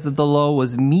 Paul says that the law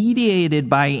was mediated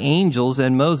by angels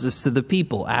and Moses to the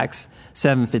people, Acts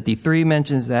 753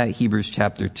 mentions that, Hebrews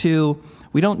chapter 2.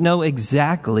 We don't know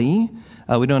exactly,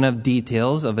 we don't have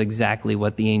details of exactly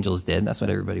what the angels did. That's what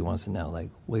everybody wants to know. Like,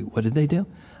 wait, what did they do?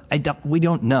 We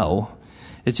don't know.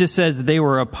 It just says they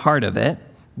were a part of it.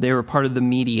 They were part of the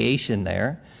mediation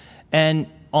there. And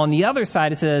on the other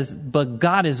side, it says, but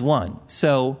God is one.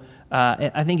 So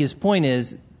I think his point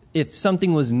is, if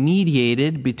something was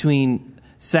mediated between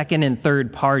second and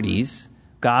third parties,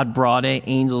 God brought it,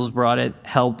 angels brought it,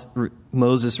 helped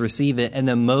Moses receive it, and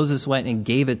then Moses went and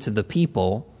gave it to the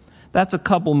people, that's a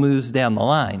couple moves down the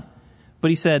line.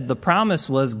 But he said the promise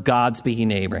was God speaking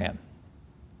to Abraham.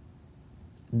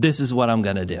 This is what I'm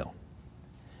going to do.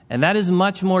 And that is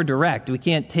much more direct. We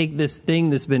can't take this thing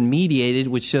that's been mediated,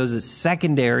 which shows its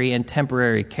secondary and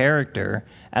temporary character,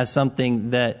 as something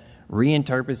that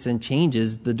reinterprets and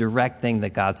changes the direct thing that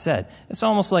God said. It's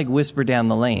almost like whisper down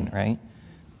the lane, right?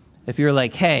 If you're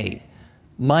like, hey,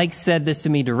 Mike said this to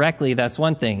me directly, that's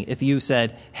one thing. If you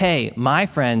said, hey, my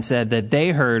friend said that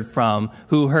they heard from,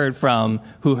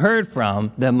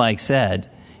 that Mike said,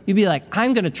 you'd be like,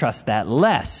 I'm going to trust that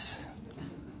less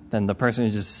than the person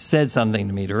who just said something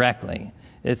to me directly.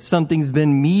 If something's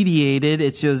been mediated,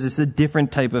 it shows it's a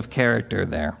different type of character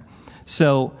there.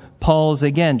 So Paul's,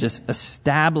 again, just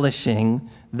establishing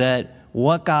that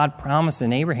what God promised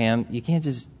in Abraham, you can't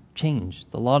just change.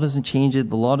 The law doesn't change it.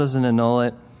 The law doesn't annul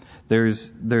it.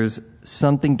 There's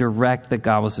something direct that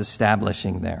God was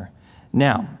establishing there.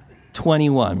 Now,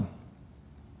 21.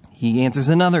 He answers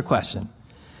another question.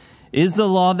 Is the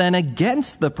law then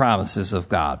against the promises of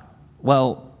God?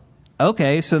 Well,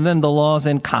 okay, so then the law is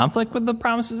in conflict with the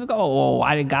promises of God. Oh, well,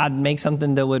 why did God make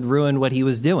something that would ruin what he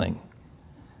was doing?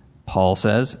 Paul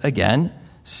says, again,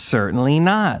 certainly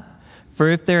not. For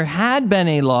if there had been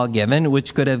a law given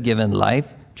which could have given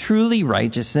life, truly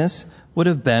righteousness would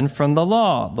have been from the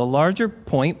law. The larger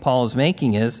point Paul is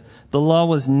making is the law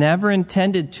was never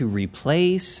intended to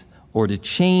replace or to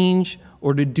change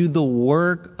or to do the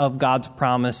work of God's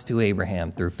promise to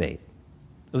Abraham through faith.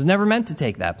 It was never meant to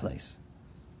take that place.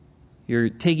 You're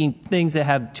taking things that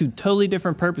have two totally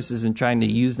different purposes and trying to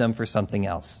use them for something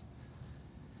else.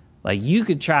 Like, you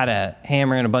could try to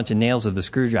hammer in a bunch of nails with a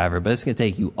screwdriver, but it's going to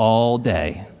take you all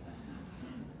day.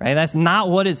 Right? That's not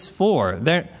what it's for.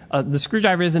 The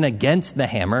screwdriver isn't against the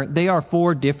hammer. They are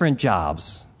for different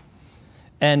jobs.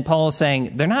 And Paul is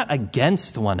saying they're not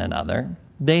against one another.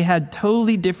 They had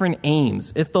totally different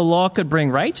aims. If the law could bring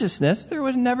righteousness, there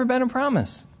would have never been a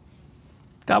promise.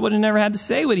 God would have never had to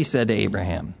say what he said to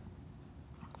Abraham.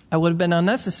 That would have been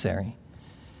unnecessary.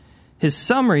 His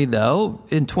summary, though,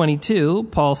 in 22,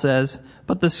 Paul says,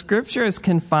 but the scripture has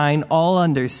confined all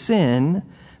under sin,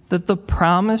 that the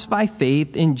promise by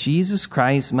faith in Jesus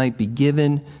Christ might be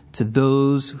given to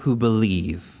those who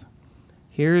believe.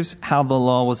 Here's how the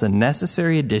law was a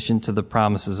necessary addition to the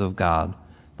promises of God.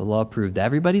 The law proved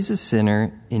everybody's a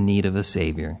sinner in need of a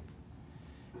Savior.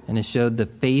 And it showed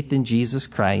that faith in Jesus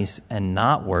Christ and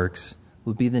not works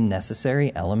would be the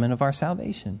necessary element of our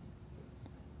salvation.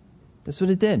 That's what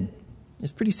it did.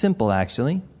 It's pretty simple,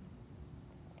 actually.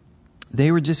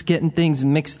 They were just getting things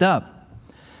mixed up.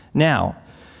 Now,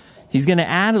 he's going to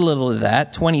add a little to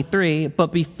that, 23.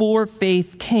 But before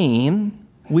faith came,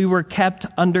 we were kept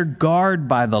under guard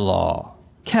by the law,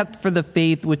 kept for the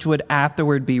faith which would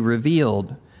afterward be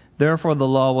revealed. Therefore, the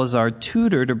law was our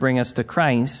tutor to bring us to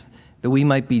Christ, that we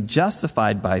might be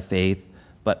justified by faith.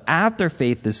 But after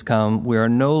faith has come, we are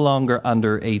no longer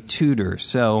under a tutor.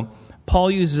 So Paul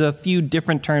uses a few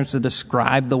different terms to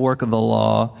describe the work of the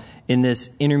law in this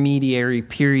intermediary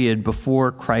period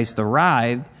before Christ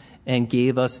arrived and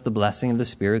gave us the blessing of the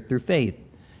Spirit through faith.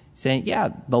 Saying, yeah,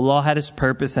 the law had its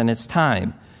purpose and its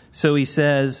time. So he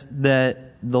says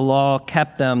that the law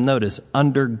kept them, notice,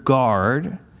 under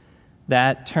guard.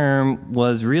 That term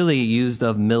was really used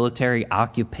of military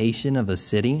occupation of a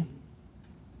city.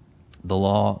 The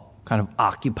law kind of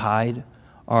occupied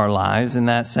our lives in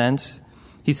that sense.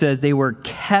 He says they were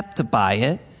kept by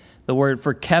it. The word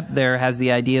for kept there has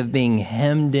the idea of being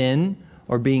hemmed in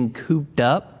or being cooped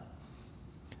up.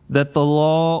 That the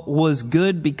law was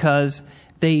good because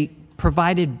they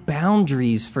provided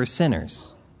boundaries for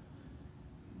sinners.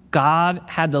 God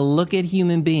had to look at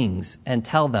human beings and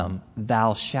tell them,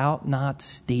 thou shalt not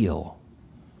steal.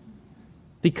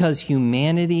 Because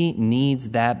humanity needs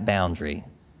that boundary.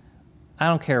 I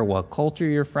don't care what culture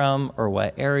you're from or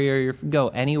what area you're from. Go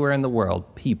anywhere in the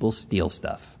world, people steal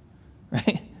stuff,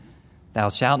 right? Thou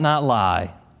shalt not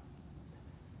lie.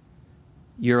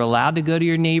 You're allowed to go to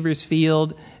your neighbor's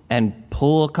field and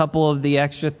pull a couple of the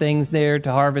extra things there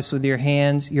to harvest with your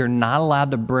hands. You're not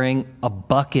allowed to bring a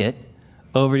bucket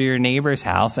over to your neighbor's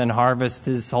house and harvest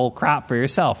his whole crop for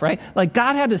yourself, right? Like,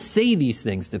 God had to say these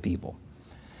things to people.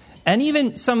 And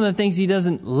even some of the things he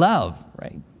doesn't love,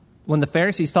 right? When the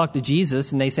Pharisees talk to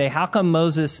Jesus and they say, how come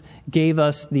Moses gave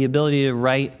us the ability to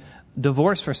write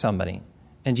divorce for somebody?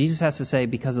 And Jesus has to say,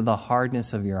 because of the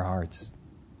hardness of your hearts.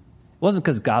 It wasn't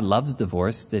because God loves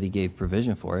divorce that he gave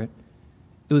provision for it.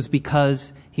 It was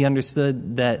because he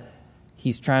understood that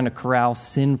he's trying to corral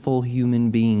sinful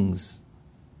human beings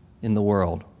in the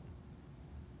world.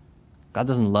 God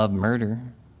doesn't love murder.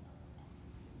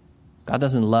 God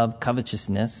doesn't love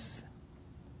covetousness.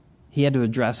 He had to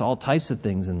address all types of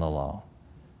things in the law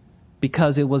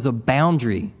because it was a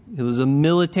boundary. It was a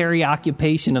military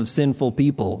occupation of sinful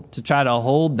people to try to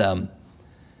hold them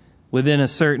within a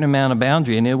certain amount of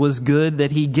boundary. And it was good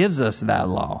that he gives us that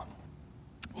law.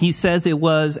 He says it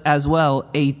was as well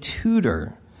a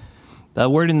tutor. The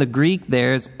word in the Greek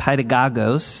there is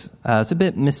pedagogos. It's a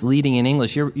bit misleading in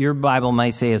English. Your Bible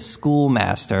might say a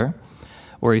schoolmaster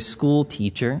or a school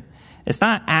teacher. It's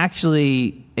not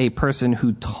actually a person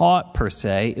who taught per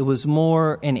se. It was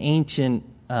more an ancient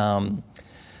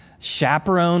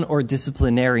chaperone or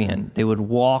disciplinarian. They would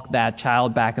walk that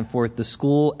child back and forth to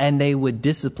school, and they would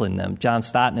discipline them. John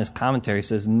Stott in his commentary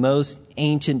says most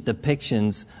ancient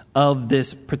depictions of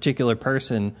this particular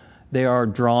person, they are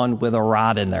drawn with a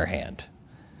rod in their hand.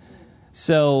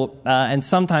 So, and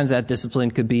sometimes that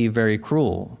discipline could be very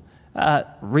cruel.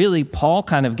 Really, Paul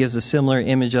kind of gives a similar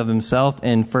image of himself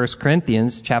in 1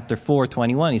 Corinthians chapter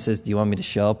 4:21. He says, do you want me to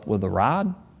show up with a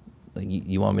rod? Like,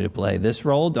 you want me to play this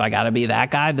role? Do I got to be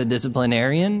that guy, the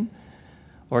disciplinarian?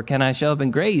 Or can I show up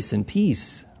in grace and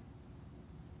peace?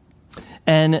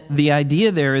 And the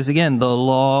idea there is, again, the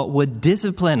law would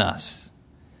discipline us.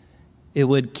 It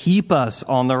would keep us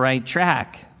on the right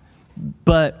track.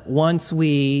 But once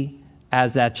we,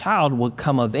 as that child, would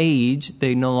come of age,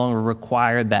 they no longer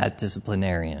required that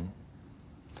disciplinarian.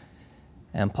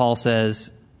 And Paul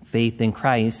says, faith in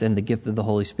Christ and the gift of the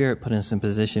Holy Spirit put us in a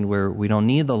position where we don't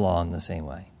need the law in the same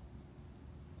way.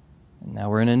 And now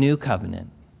we're in a new covenant.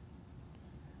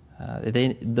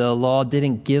 The law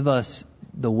didn't give us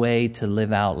the way to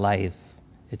live out life.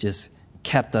 It just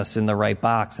kept us in the right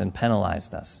box and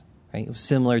penalized us. Right? It was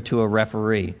similar to a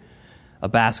referee. A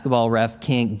basketball ref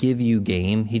can't give you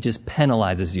game. He just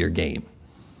penalizes your game.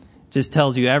 Just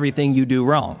tells you everything you do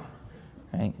wrong.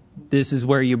 Right? This is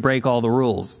where you break all the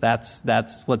rules. That's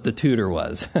what the tutor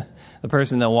was. The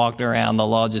person that walked around, the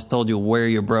law just told you where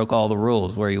you broke all the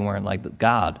rules, where you weren't like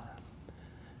God.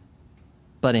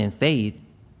 But in faith,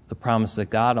 the promise that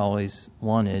God always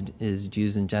wanted is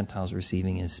Jews and Gentiles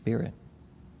receiving his Spirit.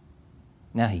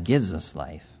 Now he gives us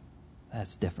life.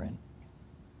 That's different.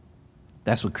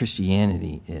 That's what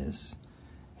Christianity is.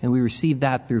 And we receive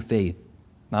that through faith,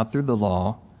 not through the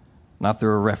law, not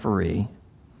through a referee,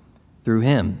 through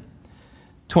him.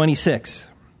 26.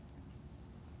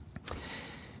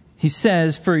 He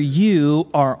says, for you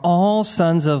are all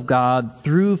sons of God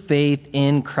through faith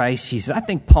in Christ Jesus. I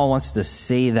think Paul wants to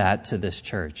say that to this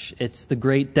church. It's the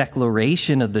great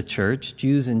declaration of the church,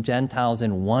 Jews and Gentiles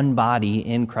in one body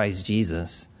in Christ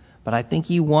Jesus. But I think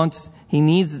he knows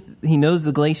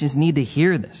the Galatians need to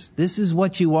hear this. This is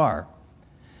what you are.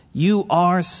 You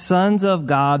are sons of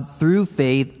God through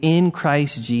faith in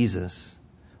Christ Jesus.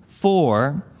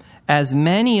 For as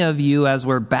many of you as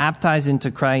were baptized into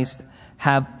Christ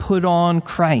have put on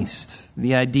Christ.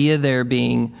 The idea there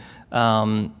being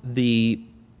the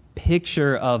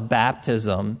picture of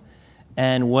baptism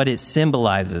and what it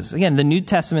symbolizes. Again, the New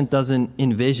Testament doesn't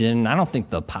envision, I don't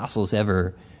think the apostles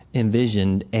ever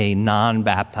envisioned a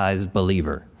non-baptized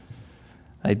believer.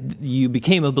 You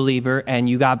became a believer and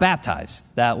you got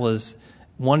baptized. That was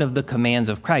one of the commands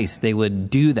of Christ. They would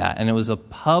do that. And it was a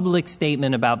public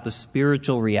statement about the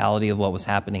spiritual reality of what was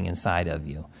happening inside of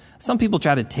you. Some people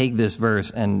try to take this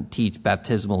verse and teach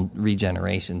baptismal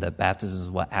regeneration, that baptism is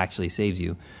what actually saves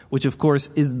you, which of course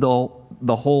is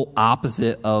the whole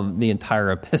opposite of the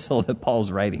entire epistle that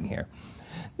Paul's writing here.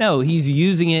 No, he's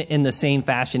using it in the same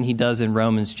fashion he does in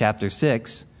Romans chapter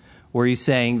 6, where he's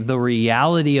saying the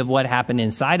reality of what happened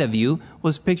inside of you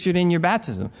was pictured in your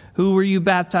baptism. Who were you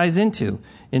baptized into?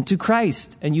 Into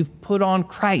Christ. And you've put on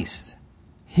Christ,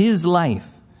 his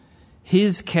life,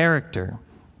 his character.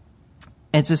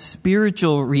 It's a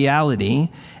spiritual reality.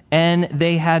 And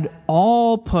they had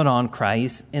all put on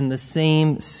Christ in the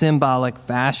same symbolic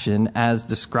fashion as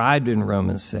described in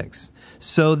Romans 6.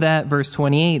 So that, verse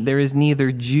 28, there is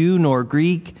neither Jew nor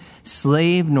Greek,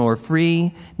 slave nor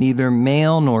free, neither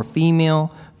male nor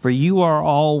female, for you are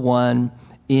all one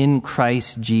in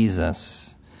Christ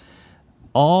Jesus.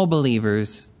 All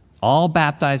believers, all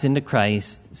baptized into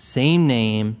Christ, same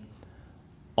name,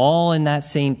 all in that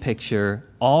same picture,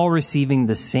 all receiving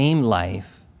the same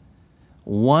life,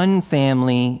 one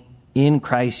family in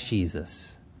Christ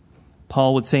Jesus.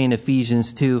 Paul would say in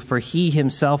Ephesians 2, "For he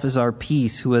himself is our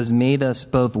peace, who has made us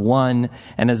both one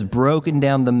and has broken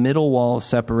down the middle wall of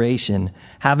separation,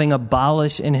 having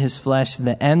abolished in his flesh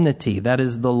the enmity," that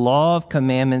is, the law of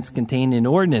commandments contained in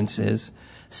ordinances,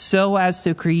 "so as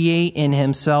to create in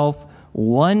himself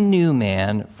one new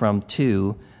man from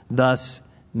two, thus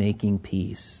making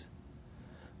peace."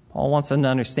 Paul wants them to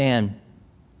understand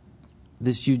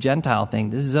this Jew-Gentile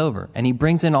thing, this is over. And he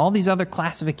brings in all these other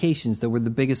classifications that were the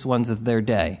biggest ones of their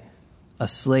day. A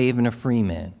slave and a free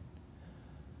man.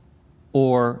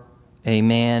 Or a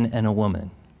man and a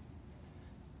woman.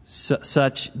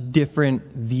 Such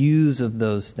different views of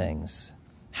those things.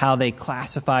 How they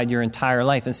classified your entire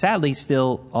life. And sadly,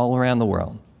 still all around the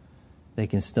world, they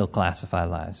can still classify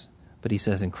lives. But he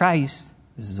says in Christ,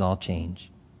 this is all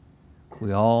changed.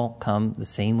 We all come the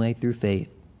same way through faith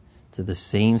to the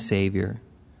same Savior.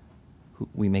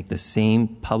 We make the same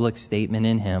public statement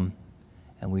in him,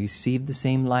 and we receive the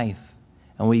same life,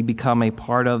 and we become a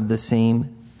part of the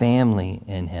same family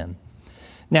in him.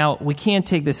 Now, we can't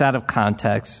take this out of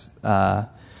context.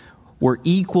 We're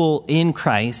equal in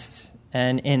Christ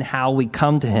and in how we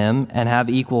come to him and have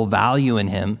equal value in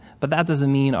him, but that doesn't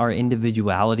mean our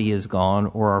individuality is gone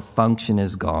or our function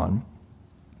is gone.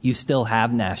 You still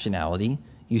have nationality.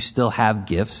 You still have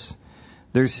gifts.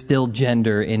 There's still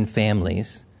gender in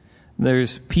families.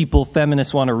 There's people,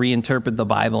 feminists want to reinterpret the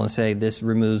Bible and say this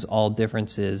removes all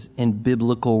differences in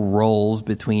biblical roles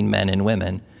between men and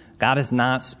women. God is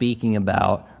not speaking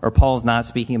about, or Paul's not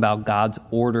speaking about God's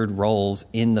ordered roles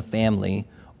in the family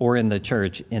or in the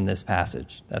church in this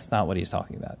passage. That's not what he's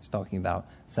talking about. He's talking about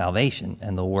salvation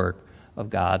and the work of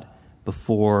God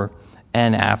before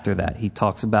and after that. He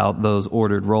talks about those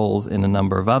ordered roles in a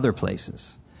number of other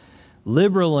places.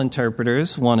 Liberal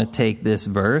interpreters want to take this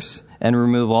verse and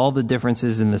remove all the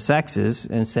differences in the sexes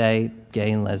and say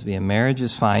gay and lesbian marriage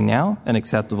is fine now and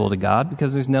acceptable to God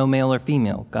because there's no male or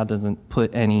female. God doesn't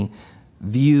put any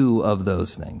view of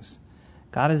those things.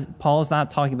 Paul is not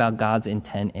talking about God's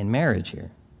intent in marriage here.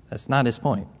 That's not his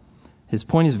point. His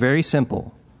point is very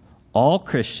simple. All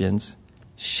Christians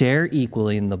share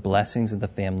equally in the blessings of the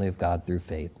family of God through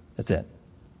faith. That's it.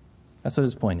 That's what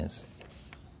his point is.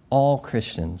 All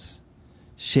Christians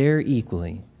share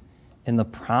equally in the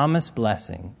promised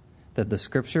blessing that the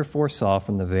Scripture foresaw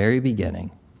from the very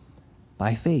beginning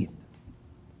by faith.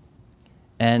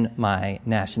 And my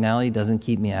nationality doesn't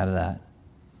keep me out of that.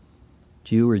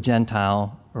 Jew or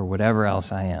Gentile or whatever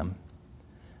else I am.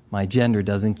 My gender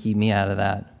doesn't keep me out of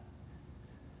that.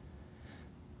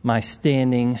 My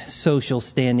social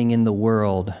standing in the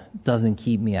world doesn't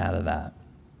keep me out of that.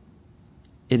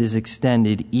 It is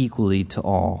extended equally to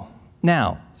all.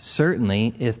 Now,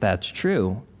 certainly, if that's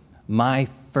true, my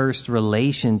first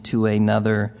relation to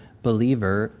another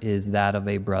believer is that of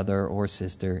a brother or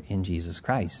sister in Jesus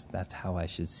Christ. That's how I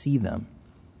should see them.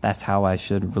 That's how I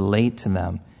should relate to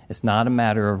them. It's not a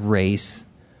matter of race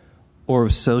or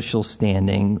of social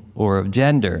standing or of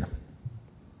gender.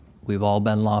 We've all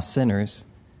been lost sinners,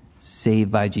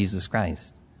 saved by Jesus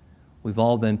Christ. We've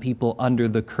all been people under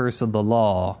the curse of the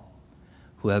law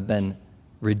who have been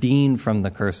redeemed from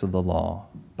the curse of the law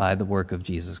by the work of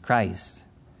Jesus Christ.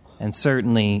 And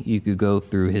certainly you could go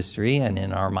through history and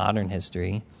in our modern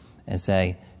history and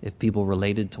say if people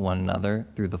related to one another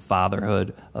through the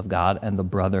fatherhood of God and the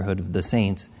brotherhood of the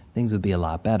saints, things would be a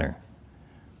lot better.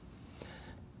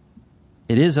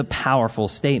 It is a powerful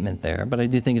statement there, but I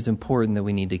do think it's important that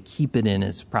we need to keep it in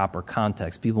its proper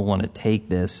context. People want to take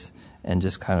this and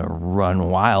just kind of run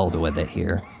wild with it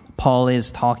here. Paul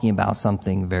is talking about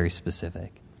something very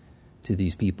specific to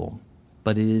these people,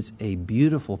 but it is a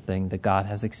beautiful thing that God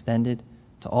has extended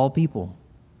to all people,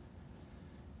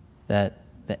 that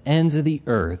the ends of the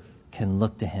earth can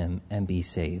look to him and be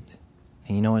saved.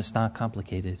 And you know what? It's not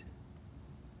complicated.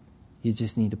 You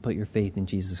just need to put your faith in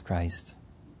Jesus Christ.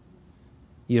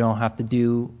 You don't have to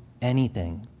do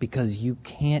anything because you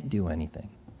can't do anything.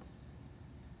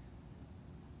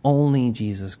 Only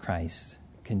Jesus Christ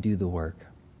can do the work.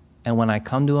 And when I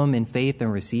come to him in faith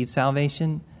and receive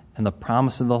salvation and the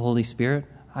promise of the Holy Spirit,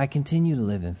 I continue to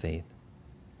live in faith.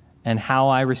 And how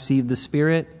I receive the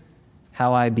Spirit,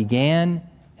 how I began,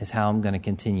 is how I'm going to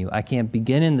continue. I can't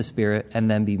begin in the Spirit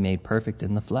and then be made perfect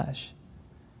in the flesh.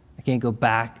 I can't go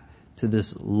back to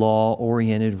this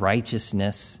law-oriented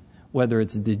righteousness, whether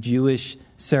it's the Jewish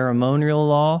ceremonial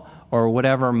law or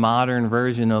whatever modern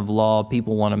version of law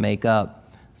people want to make up.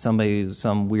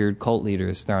 Some weird cult leader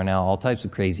is throwing out all types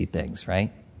of crazy things,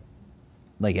 right?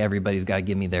 like everybody's got to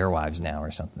give me their wives now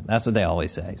or something. That's what they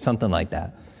always say, something like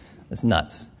that. It's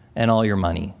nuts. And all your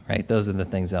money, right? Those are the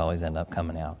things that always end up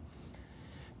coming out.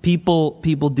 People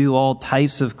do all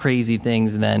types of crazy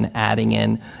things and then adding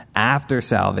in after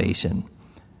salvation.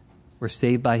 We're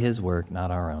saved by his work,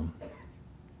 not our own.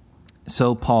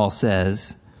 So Paul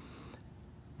says,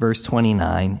 verse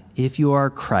 29, if you are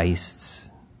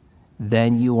Christ's,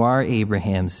 then you are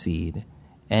Abraham's seed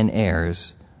and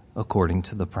heirs according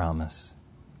to the promise.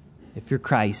 If you're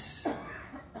Christ's,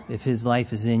 if his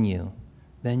life is in you,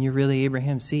 then you're really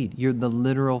Abraham's seed. You're the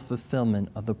literal fulfillment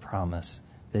of the promise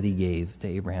that he gave to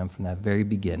Abraham from that very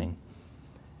beginning.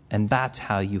 And that's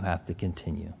how you have to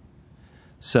continue.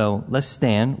 So let's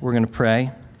stand. We're going to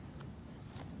pray.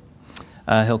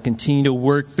 He'll continue to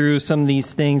work through some of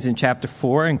these things in chapter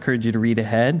 4. I encourage you to read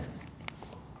ahead.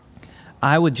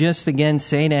 I would just again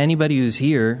say to anybody who's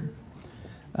here,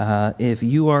 if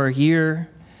you are here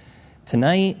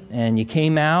tonight and you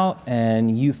came out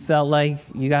and you felt like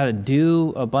you got to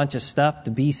do a bunch of stuff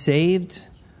to be saved,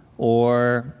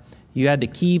 or you had to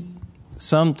keep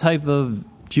some type of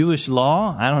Jewish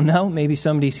law, I don't know, maybe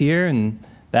somebody's here and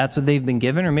that's what they've been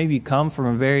given, or maybe you come from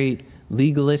a very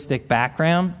legalistic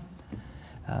background,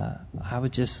 I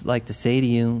would just like to say to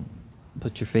you,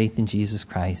 put your faith in Jesus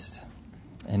Christ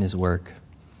and his work,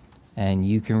 and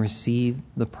you can receive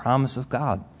the promise of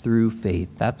God through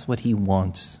faith. That's what he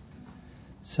wants.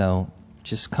 So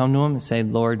just come to him and say,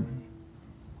 Lord,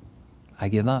 I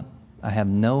give up. I have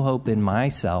no hope in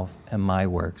myself and my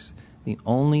works. The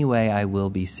only way I will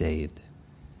be saved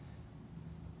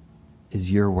is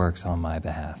your works on my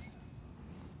behalf.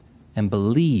 And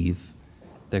believe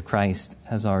that Christ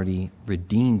has already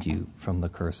redeemed you from the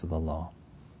curse of the law,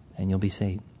 and you'll be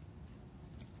saved.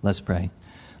 Let's pray.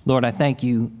 Lord, I thank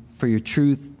you for your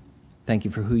truth. Thank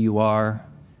you for who you are.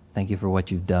 Thank you for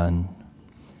what you've done.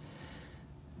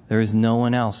 There is no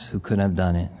one else who could have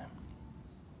done it.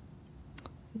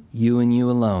 You and you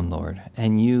alone, Lord,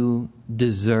 and you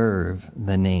deserve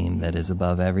the name that is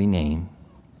above every name.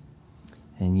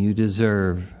 And you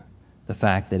deserve the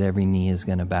fact that every knee is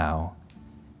going to bow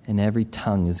and every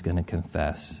tongue is going to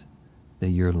confess that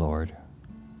you're Lord.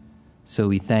 So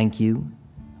we thank you.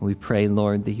 We pray,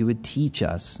 Lord, that you would teach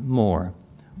us more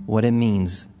what it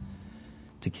means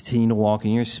to continue to walk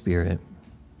in your Spirit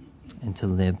and to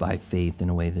live by faith in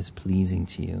a way that's pleasing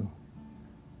to you.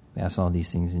 We ask all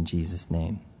these things in Jesus'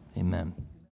 name. Amen.